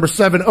 Utah. Number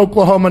 7,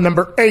 Oklahoma.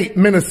 Number 8,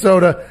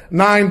 Minnesota.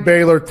 9,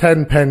 Baylor.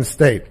 10, Penn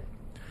State.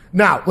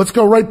 Now, let's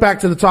go right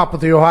back to the top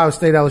with the Ohio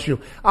State LSU.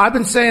 I've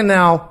been saying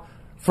now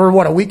for,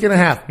 a week and a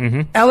half.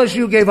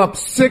 LSU gave up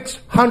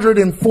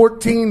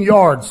 614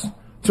 yards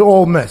to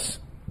Ole Miss.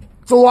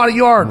 It's a lot of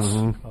yards.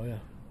 Oh, yeah.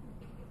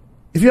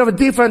 If you have a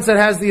defense that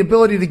has the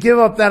ability to give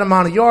up that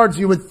amount of yards,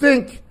 you would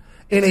think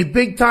in a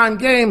big-time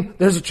game,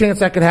 there's a chance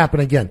that could happen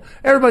again.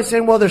 Everybody's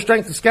saying, well, their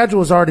strength of schedule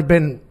has already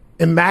been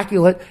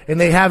immaculate, and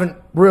they haven't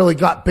really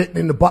got bitten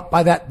in the butt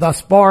by that thus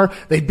far.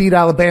 They beat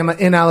Alabama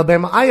in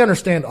Alabama. I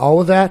understand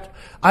all of that.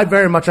 I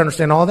very much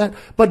understand all of that.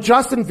 But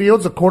Justin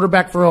Fields, a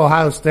quarterback for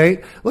Ohio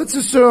State, let's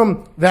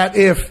assume that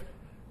if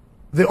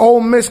the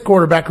Ole Miss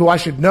quarterback, who I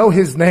should know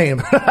his name,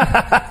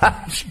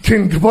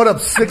 can put up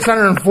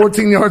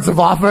 614 yards of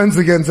offense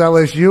against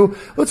LSU,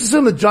 let's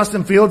assume that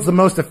Justin Fields, the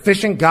most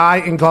efficient guy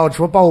in college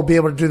football, will be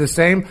able to do the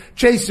same.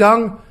 Chase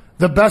Young,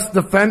 the best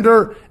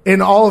defender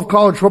in all of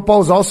college football,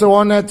 is also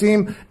on that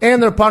team,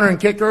 and their punter and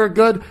kicker are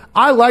good.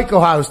 I like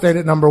Ohio State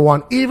at number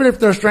 1, even if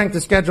their strength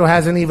of schedule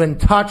hasn't even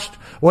touched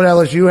what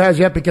LSU has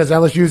yet, because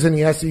LSU's in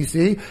the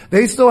SEC.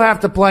 They still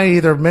have to play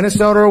either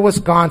Minnesota or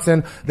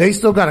Wisconsin. They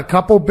still got a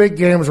couple big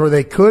games where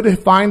they could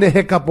find a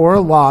hiccup or a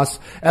loss.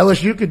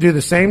 LSU could do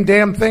the same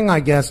damn thing, I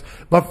guess.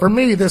 But for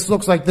me, this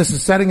looks like this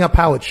is setting up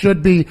how it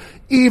should be,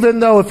 even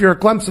though if you're a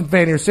Clemson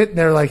fan, you're sitting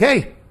there like,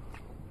 hey,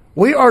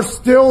 we are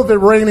still the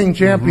reigning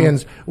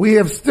champions. We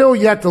have still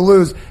yet to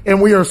lose,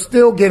 and we are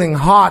still getting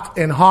hot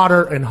and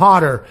hotter and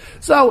hotter.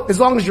 So as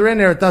long as you're in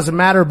there, it doesn't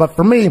matter. But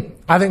for me,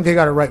 I think they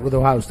got it right with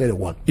Ohio State at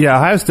 1. Yeah,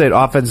 Ohio State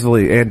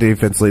offensively and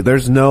defensively,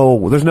 there's no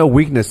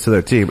weakness to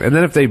their team. And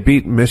then if they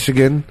beat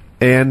Michigan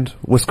and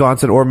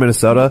Wisconsin or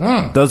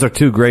Minnesota, those are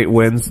 2 great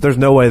wins. There's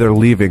no way they're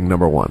leaving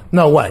number 1.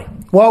 No way.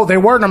 Well, they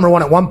were number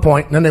 1 at one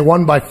point, and then they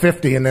won by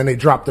 50, and then they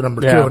dropped to number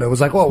 2, and it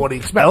was like, well, what do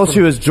you expect?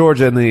 LSU is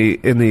Georgia in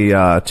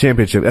the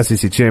championship,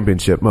 SEC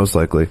championship, most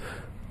likely,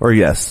 or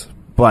yes.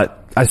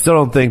 But I still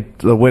don't think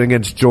the win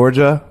against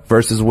Georgia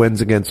versus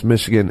wins against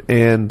Michigan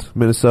and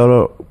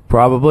Minnesota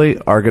probably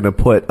are going to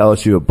put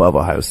LSU above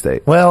Ohio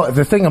State. Well,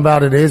 the thing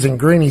about it is, and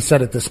Greeny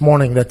said it this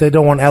morning, that they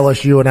don't want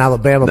LSU and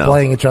Alabama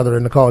playing each other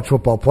in the college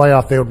football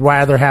playoff. They would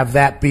rather have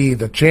that be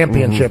the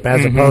championship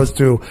as opposed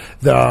to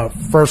the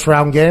first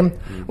round game,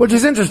 which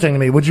is interesting to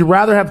me. Would you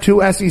rather have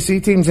 2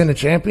 SEC teams in the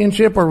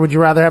championship, or would you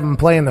rather have them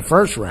play in the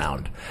first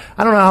round?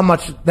 I don't know how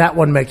much that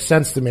one makes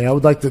sense to me. I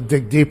would like to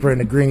dig deeper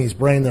into Greeny's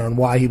brain there and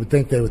why he would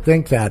think they would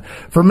think that.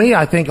 For me,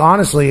 I think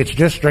honestly it's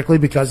just strictly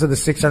because of the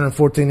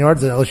 614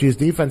 yards that LSU's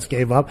defense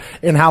gave up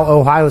and how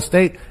Ohio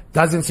State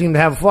doesn't seem to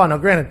have fun. Now,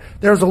 granted,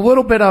 there's a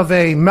little bit of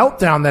a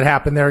meltdown that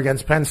happened there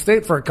against Penn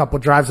State for a couple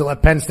of drives that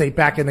let Penn State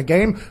back in the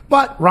game,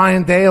 but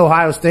Ryan Day,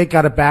 Ohio State,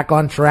 got it back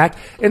on track.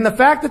 And the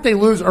fact that they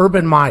lose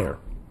Urban Meyer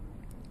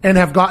and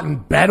have gotten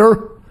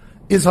better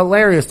is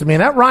hilarious to me.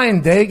 And that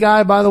Ryan Day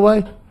guy, by the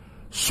way,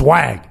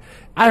 swag.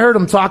 I heard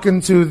him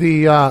talking to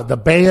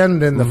the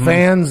band and the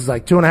fans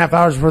like 2.5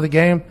 hours before the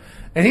game,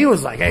 and he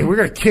was like, hey, we're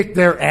going to kick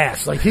their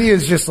ass. Like, he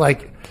is just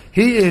like,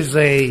 he is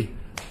a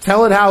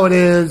tell it how it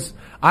is.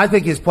 I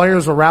think his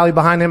players will rally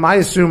behind him. I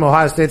assume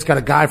Ohio State's got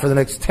a guy for the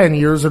next 10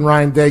 years in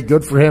Ryan Day.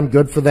 Good for him,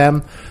 good for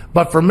them.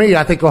 But for me,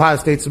 I think Ohio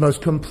State's the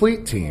most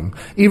complete team,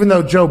 even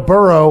though Joe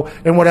Burrow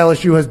and what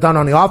LSU has done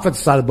on the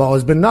offensive side of the ball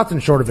has been nothing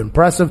short of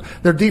impressive.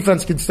 Their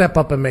defense can step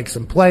up and make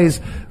some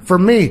plays. For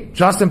me,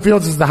 Justin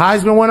Fields is the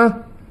Heisman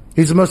winner.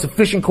 He's the most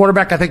efficient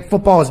quarterback I think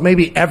football has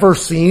maybe ever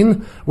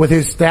seen with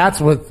his stats,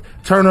 with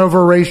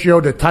turnover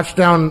ratio to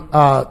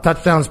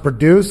touchdowns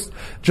produced.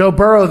 Joe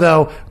Burrow,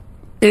 though,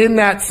 in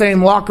that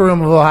same locker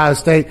room of Ohio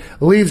State,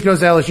 leaves,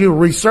 goes to LSU,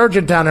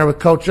 resurgent down there with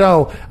Coach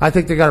O. I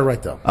think they got it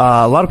right, though.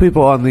 A lot of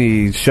people on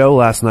the show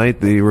last night,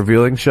 the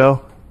revealing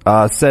show,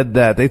 said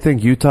that they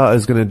think Utah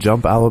is going to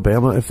jump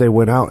Alabama if they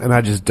win out, and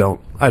I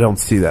don't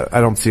see that.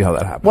 I don't see how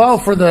that happens. Well,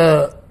 for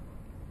the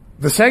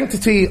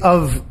sanctity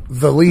of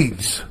the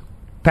leagues,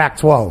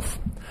 Pac-12,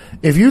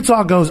 if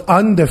Utah goes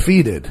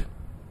undefeated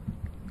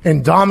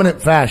in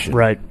dominant fashion.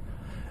 Right.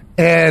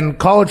 And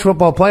College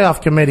Football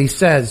Playoff Committee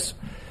says,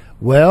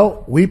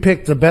 well, we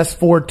picked the best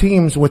 4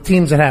 teams with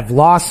teams that have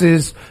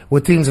losses,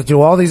 with teams that do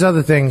all these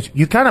other things.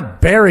 You kind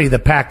of bury the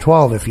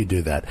Pac-12 if you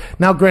do that.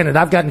 Now, granted,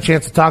 I've gotten a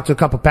chance to talk to a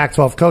couple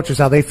Pac-12 coaches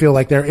how they feel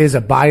like there is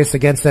a bias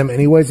against them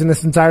anyways in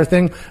this entire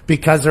thing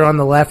because they're on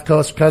the left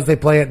coast, because they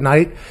play at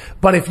night.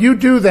 But if you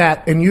do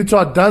that and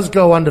Utah does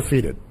go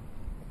undefeated,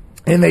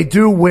 and they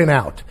do win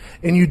out,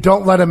 and you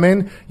don't let them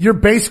in, you're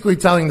basically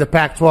telling the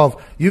Pac-12,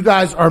 you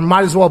guys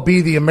might as well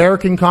be the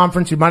American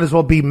Conference, you might as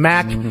well be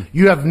MAC,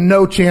 you have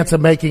no chance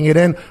of making it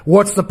in.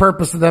 What's the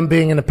purpose of them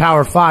being in the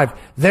Power 5?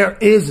 There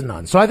is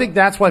none. So I think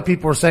that's why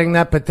people are saying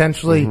that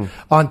potentially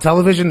on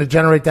television to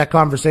generate that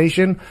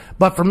conversation.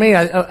 But for me,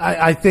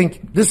 I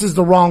think this is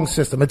the wrong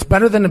system. It's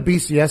better than the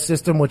BCS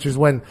system, which is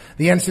when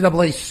the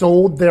NCAA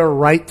sold their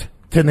right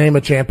to name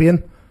a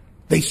champion.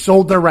 They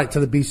sold their right to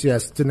the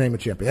BCS to name a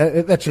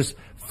champion. That's just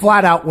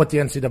flat out what the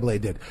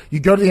NCAA did. You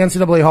go to the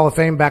NCAA Hall of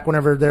Fame back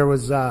whenever there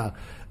was the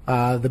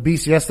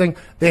BCS thing.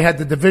 They had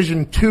the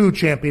Division II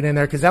champion in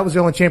there because that was the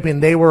only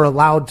champion they were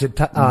allowed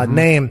to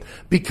name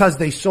because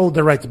they sold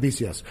their right to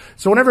BCS.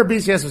 So whenever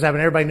BCS was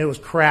happening, everybody knew it was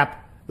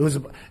crap.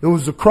 It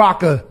was a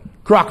crock of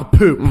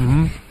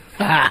poop.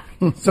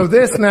 So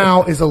this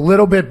now is a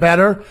little bit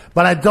better,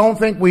 but I don't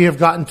think we have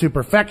gotten to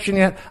perfection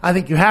yet. I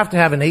think you have to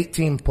have an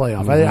 8-team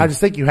playoff. I just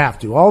think you have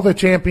to. All the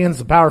champions,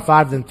 the Power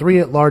 5, then 3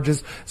 at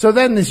larges. So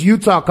then this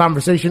Utah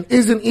conversation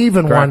is an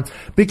even one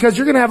because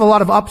you're going to have a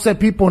lot of upset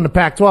people in the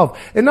Pac-12.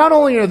 And not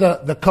only are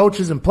the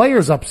coaches and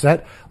players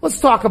upset, let's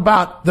talk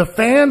about the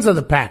fans of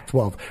the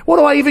Pac-12. What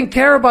do I even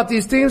care about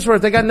these teams for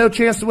if they got no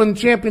chance to win the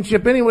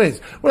championship anyways?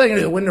 What are they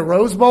going to do? Win the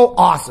Rose Bowl?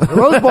 Awesome. The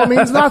Rose Bowl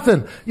means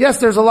nothing. Yes,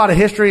 there's a lot of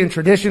history and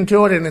tradition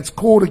to it, and it's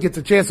cool to get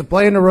the chance to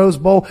play in the Rose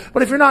Bowl.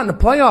 But if you're not in the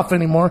playoff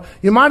anymore,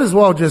 you might as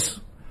well just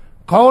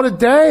call it a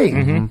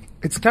day.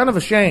 It's kind of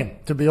a shame,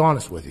 to be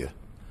honest with you.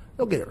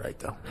 They'll get it right,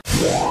 though.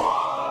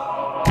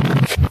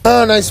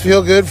 Oh, nice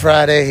feel-good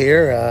Friday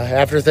here.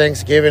 After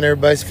Thanksgiving,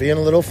 everybody's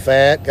feeling a little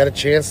fat. Got a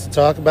chance to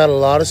talk about a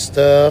lot of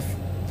stuff.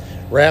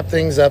 Wrap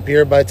things up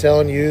here by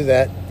telling you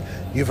that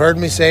you've heard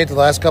me say it the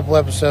last couple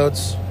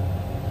episodes,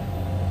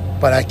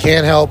 but I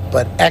can't help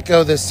but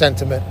echo this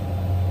sentiment.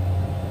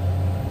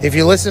 If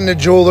you listen to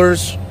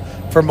jewelers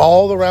from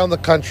all around the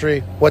country,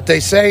 what they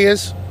say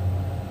is,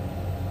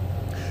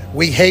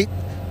 we hate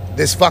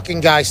this fucking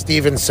guy,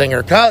 Steven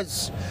Singer,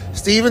 because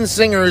Steven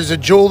Singer is a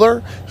jeweler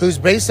who's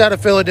based out of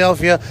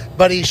Philadelphia,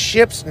 but he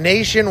ships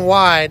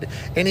nationwide,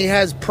 and he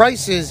has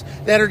prices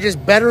that are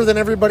just better than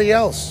everybody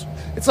else.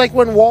 It's like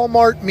when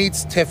Walmart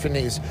meets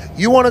Tiffany's.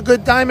 You want a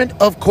good diamond?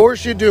 Of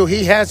course you do.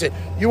 He has it.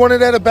 You want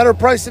it at a better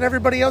price than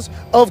everybody else?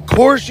 Of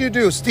course you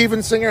do.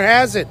 Steven Singer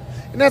has it.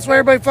 And that's why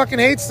everybody fucking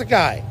hates the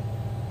guy.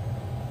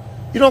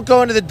 You don't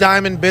go into the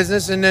diamond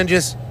business and then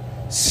just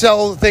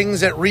sell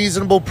things at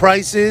reasonable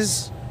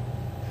prices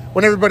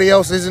when everybody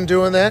else isn't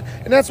doing that.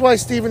 And that's why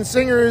Steven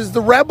Singer is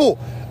the rebel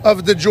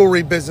of the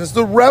jewelry business,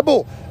 the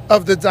rebel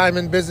of the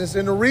diamond business.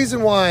 And the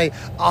reason why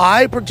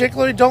I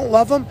particularly don't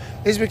love him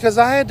is because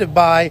I had to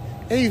buy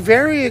a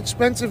very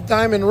expensive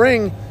diamond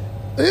ring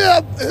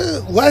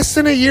less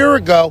than a year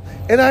ago,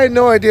 and I had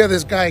no idea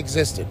this guy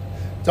existed.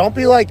 Don't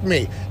be like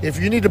me.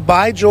 If you need to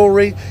buy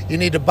jewelry, you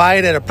need to buy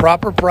it at a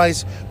proper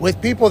price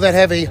with people that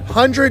have a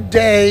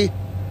 100-day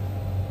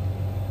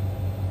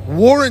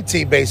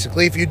warranty,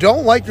 basically. If you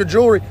don't like your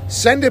jewelry,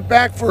 send it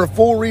back for a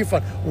full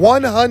refund.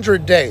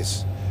 100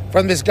 days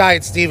from this guy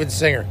at Steven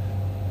Singer.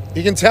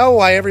 You can tell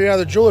why every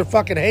other jeweler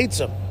fucking hates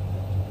him.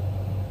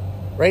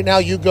 Right now,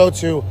 you go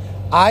to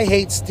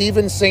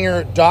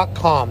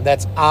IHateStevenSinger.com.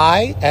 That's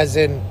I, as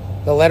in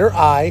the letter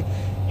I,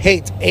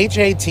 hate,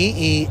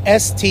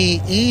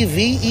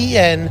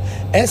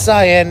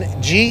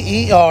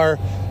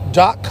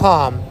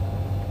 HateStevenSinger.com,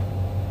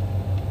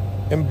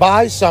 and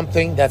buy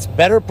something that's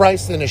better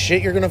priced than the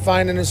shit you're going to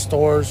find in the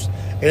stores,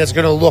 and it's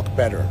going to look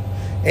better.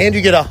 And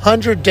you get a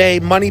 100-day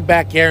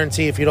money-back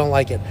guarantee if you don't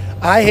like it.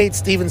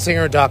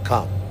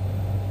 IHateStevenSinger.com.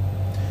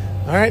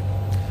 All right?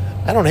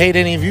 I don't hate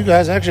any of you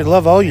guys. I actually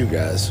love all you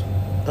guys.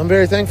 I'm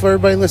very thankful for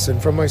everybody listening.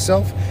 From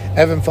myself,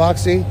 Evan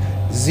Foxy,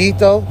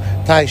 Zito,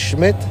 Ty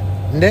Schmidt,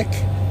 Nick,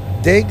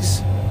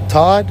 Diggs,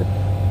 Todd,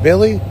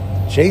 Billy,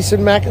 Jason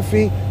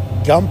McAfee,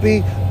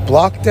 Gumpy,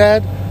 Block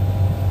Dad,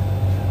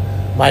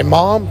 my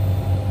mom,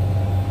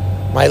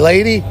 my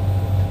lady,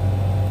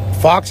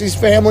 Foxy's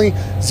family,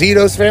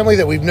 Zito's family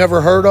that we've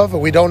never heard of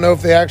and we don't know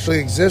if they actually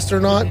exist or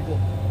not.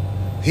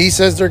 He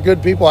says they're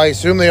good people. I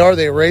assume they are.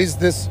 They raised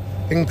this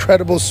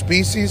incredible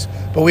species,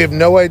 but we have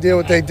no idea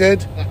what they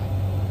did.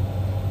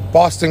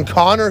 Boston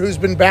Connor, who's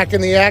been back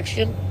in the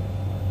action.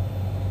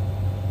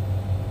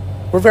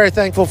 We're very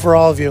thankful for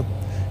all of you.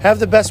 Have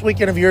the best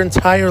weekend of your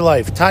entire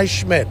life. Ty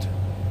Schmidt.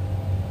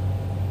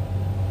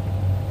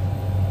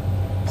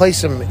 Play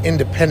some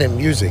independent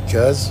music,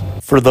 cuz.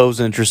 For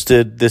those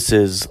interested, this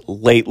is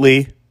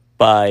Lately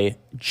by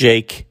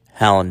Jake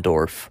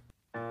Hallendorf.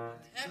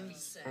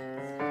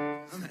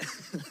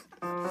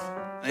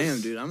 I am,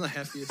 dude. I'm the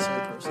happiest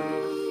sad person.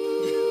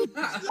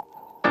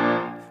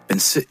 Been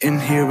sitting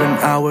here an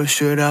hour,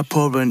 should I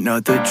pour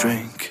another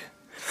drink?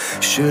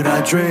 Should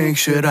I drink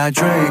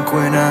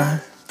when I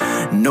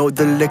know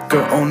the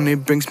liquor only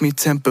brings me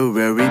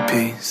temporary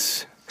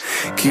peace?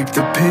 Keep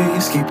the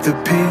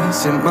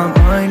peace in my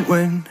mind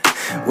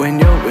when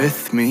you're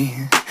with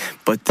me.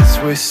 But this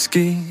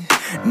whiskey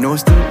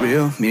knows the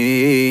real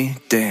me.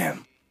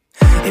 Damn,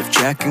 if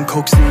Jack and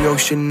Coke's the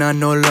ocean, I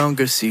no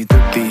longer see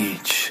the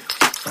beach.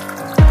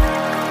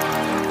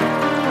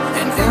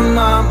 And in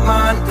my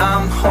mind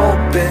I'm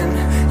hoping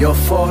you'll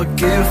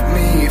forgive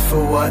me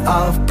for what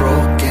I've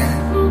broken.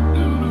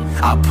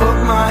 I put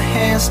my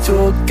hands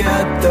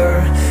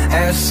together,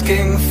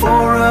 asking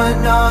for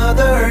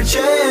another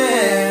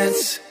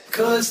chance.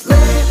 'Cause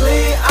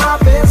lately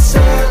I've been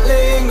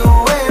sailing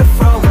away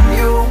from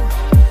you.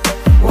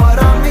 What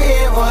I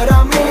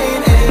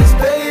mean is,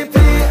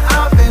 baby,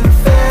 I've been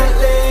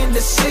failing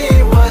to see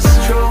what's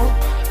true.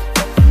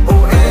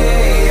 Oh,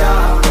 hey,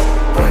 yeah.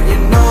 But you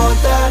know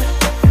that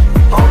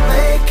I'll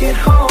make it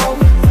home,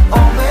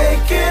 I'll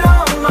make it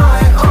on my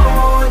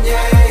own,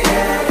 yeah,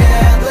 yeah,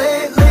 yeah.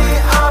 Lately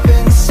I've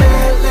been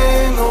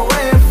sailing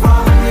away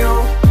from you.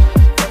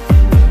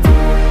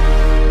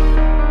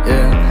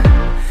 Yeah,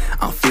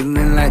 I'm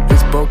feeling like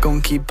this boat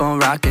gon' keep on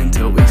rocking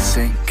till we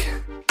sink.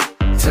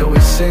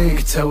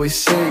 Till we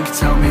sink,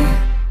 tell me,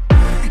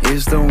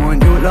 is the one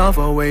you love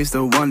always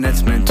the one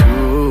that's meant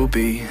to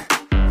be?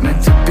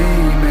 Meant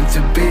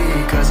to be,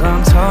 'cause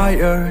I'm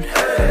tired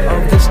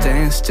of this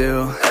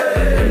standstill.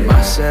 And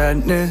my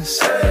sadness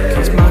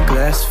keeps my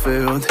glass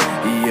filled,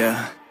 yeah.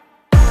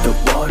 The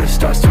water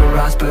starts to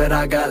rise, but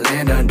I got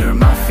land under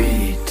my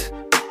feet.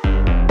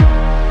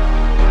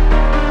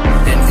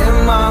 And in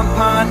my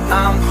mind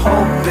I'm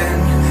hoping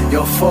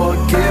you'll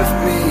forgive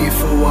me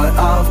for what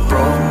I've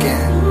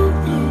broken.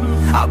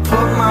 I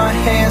put my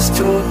hands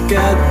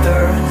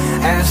together,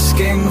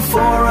 asking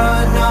for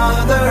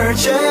another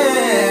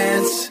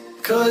chance.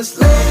 'Cause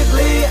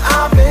lately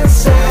I've been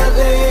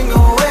sailing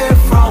away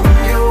from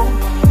you.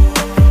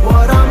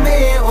 What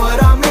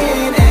I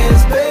mean is,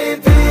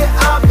 baby,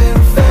 I've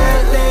been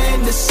failing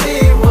to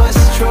see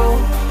what's true.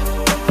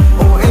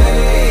 Oh,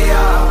 hey,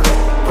 yeah.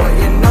 But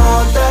you know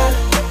that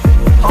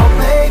I'll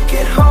make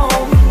it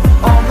home,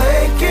 I'll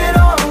make it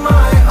on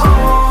my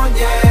own,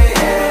 yeah,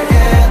 yeah,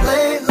 yeah.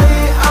 Lately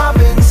I've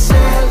been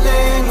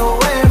sailing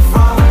away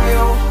from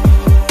you.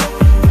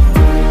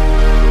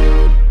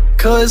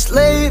 'Cause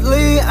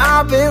lately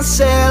I've been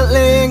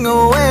sailing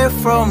away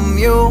from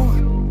you.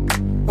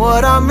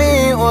 What I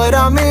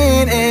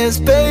mean is,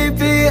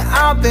 baby,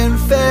 I've been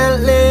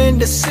failing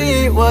to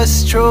see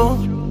what's true.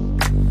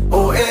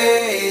 Oh,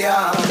 hey,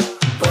 yeah.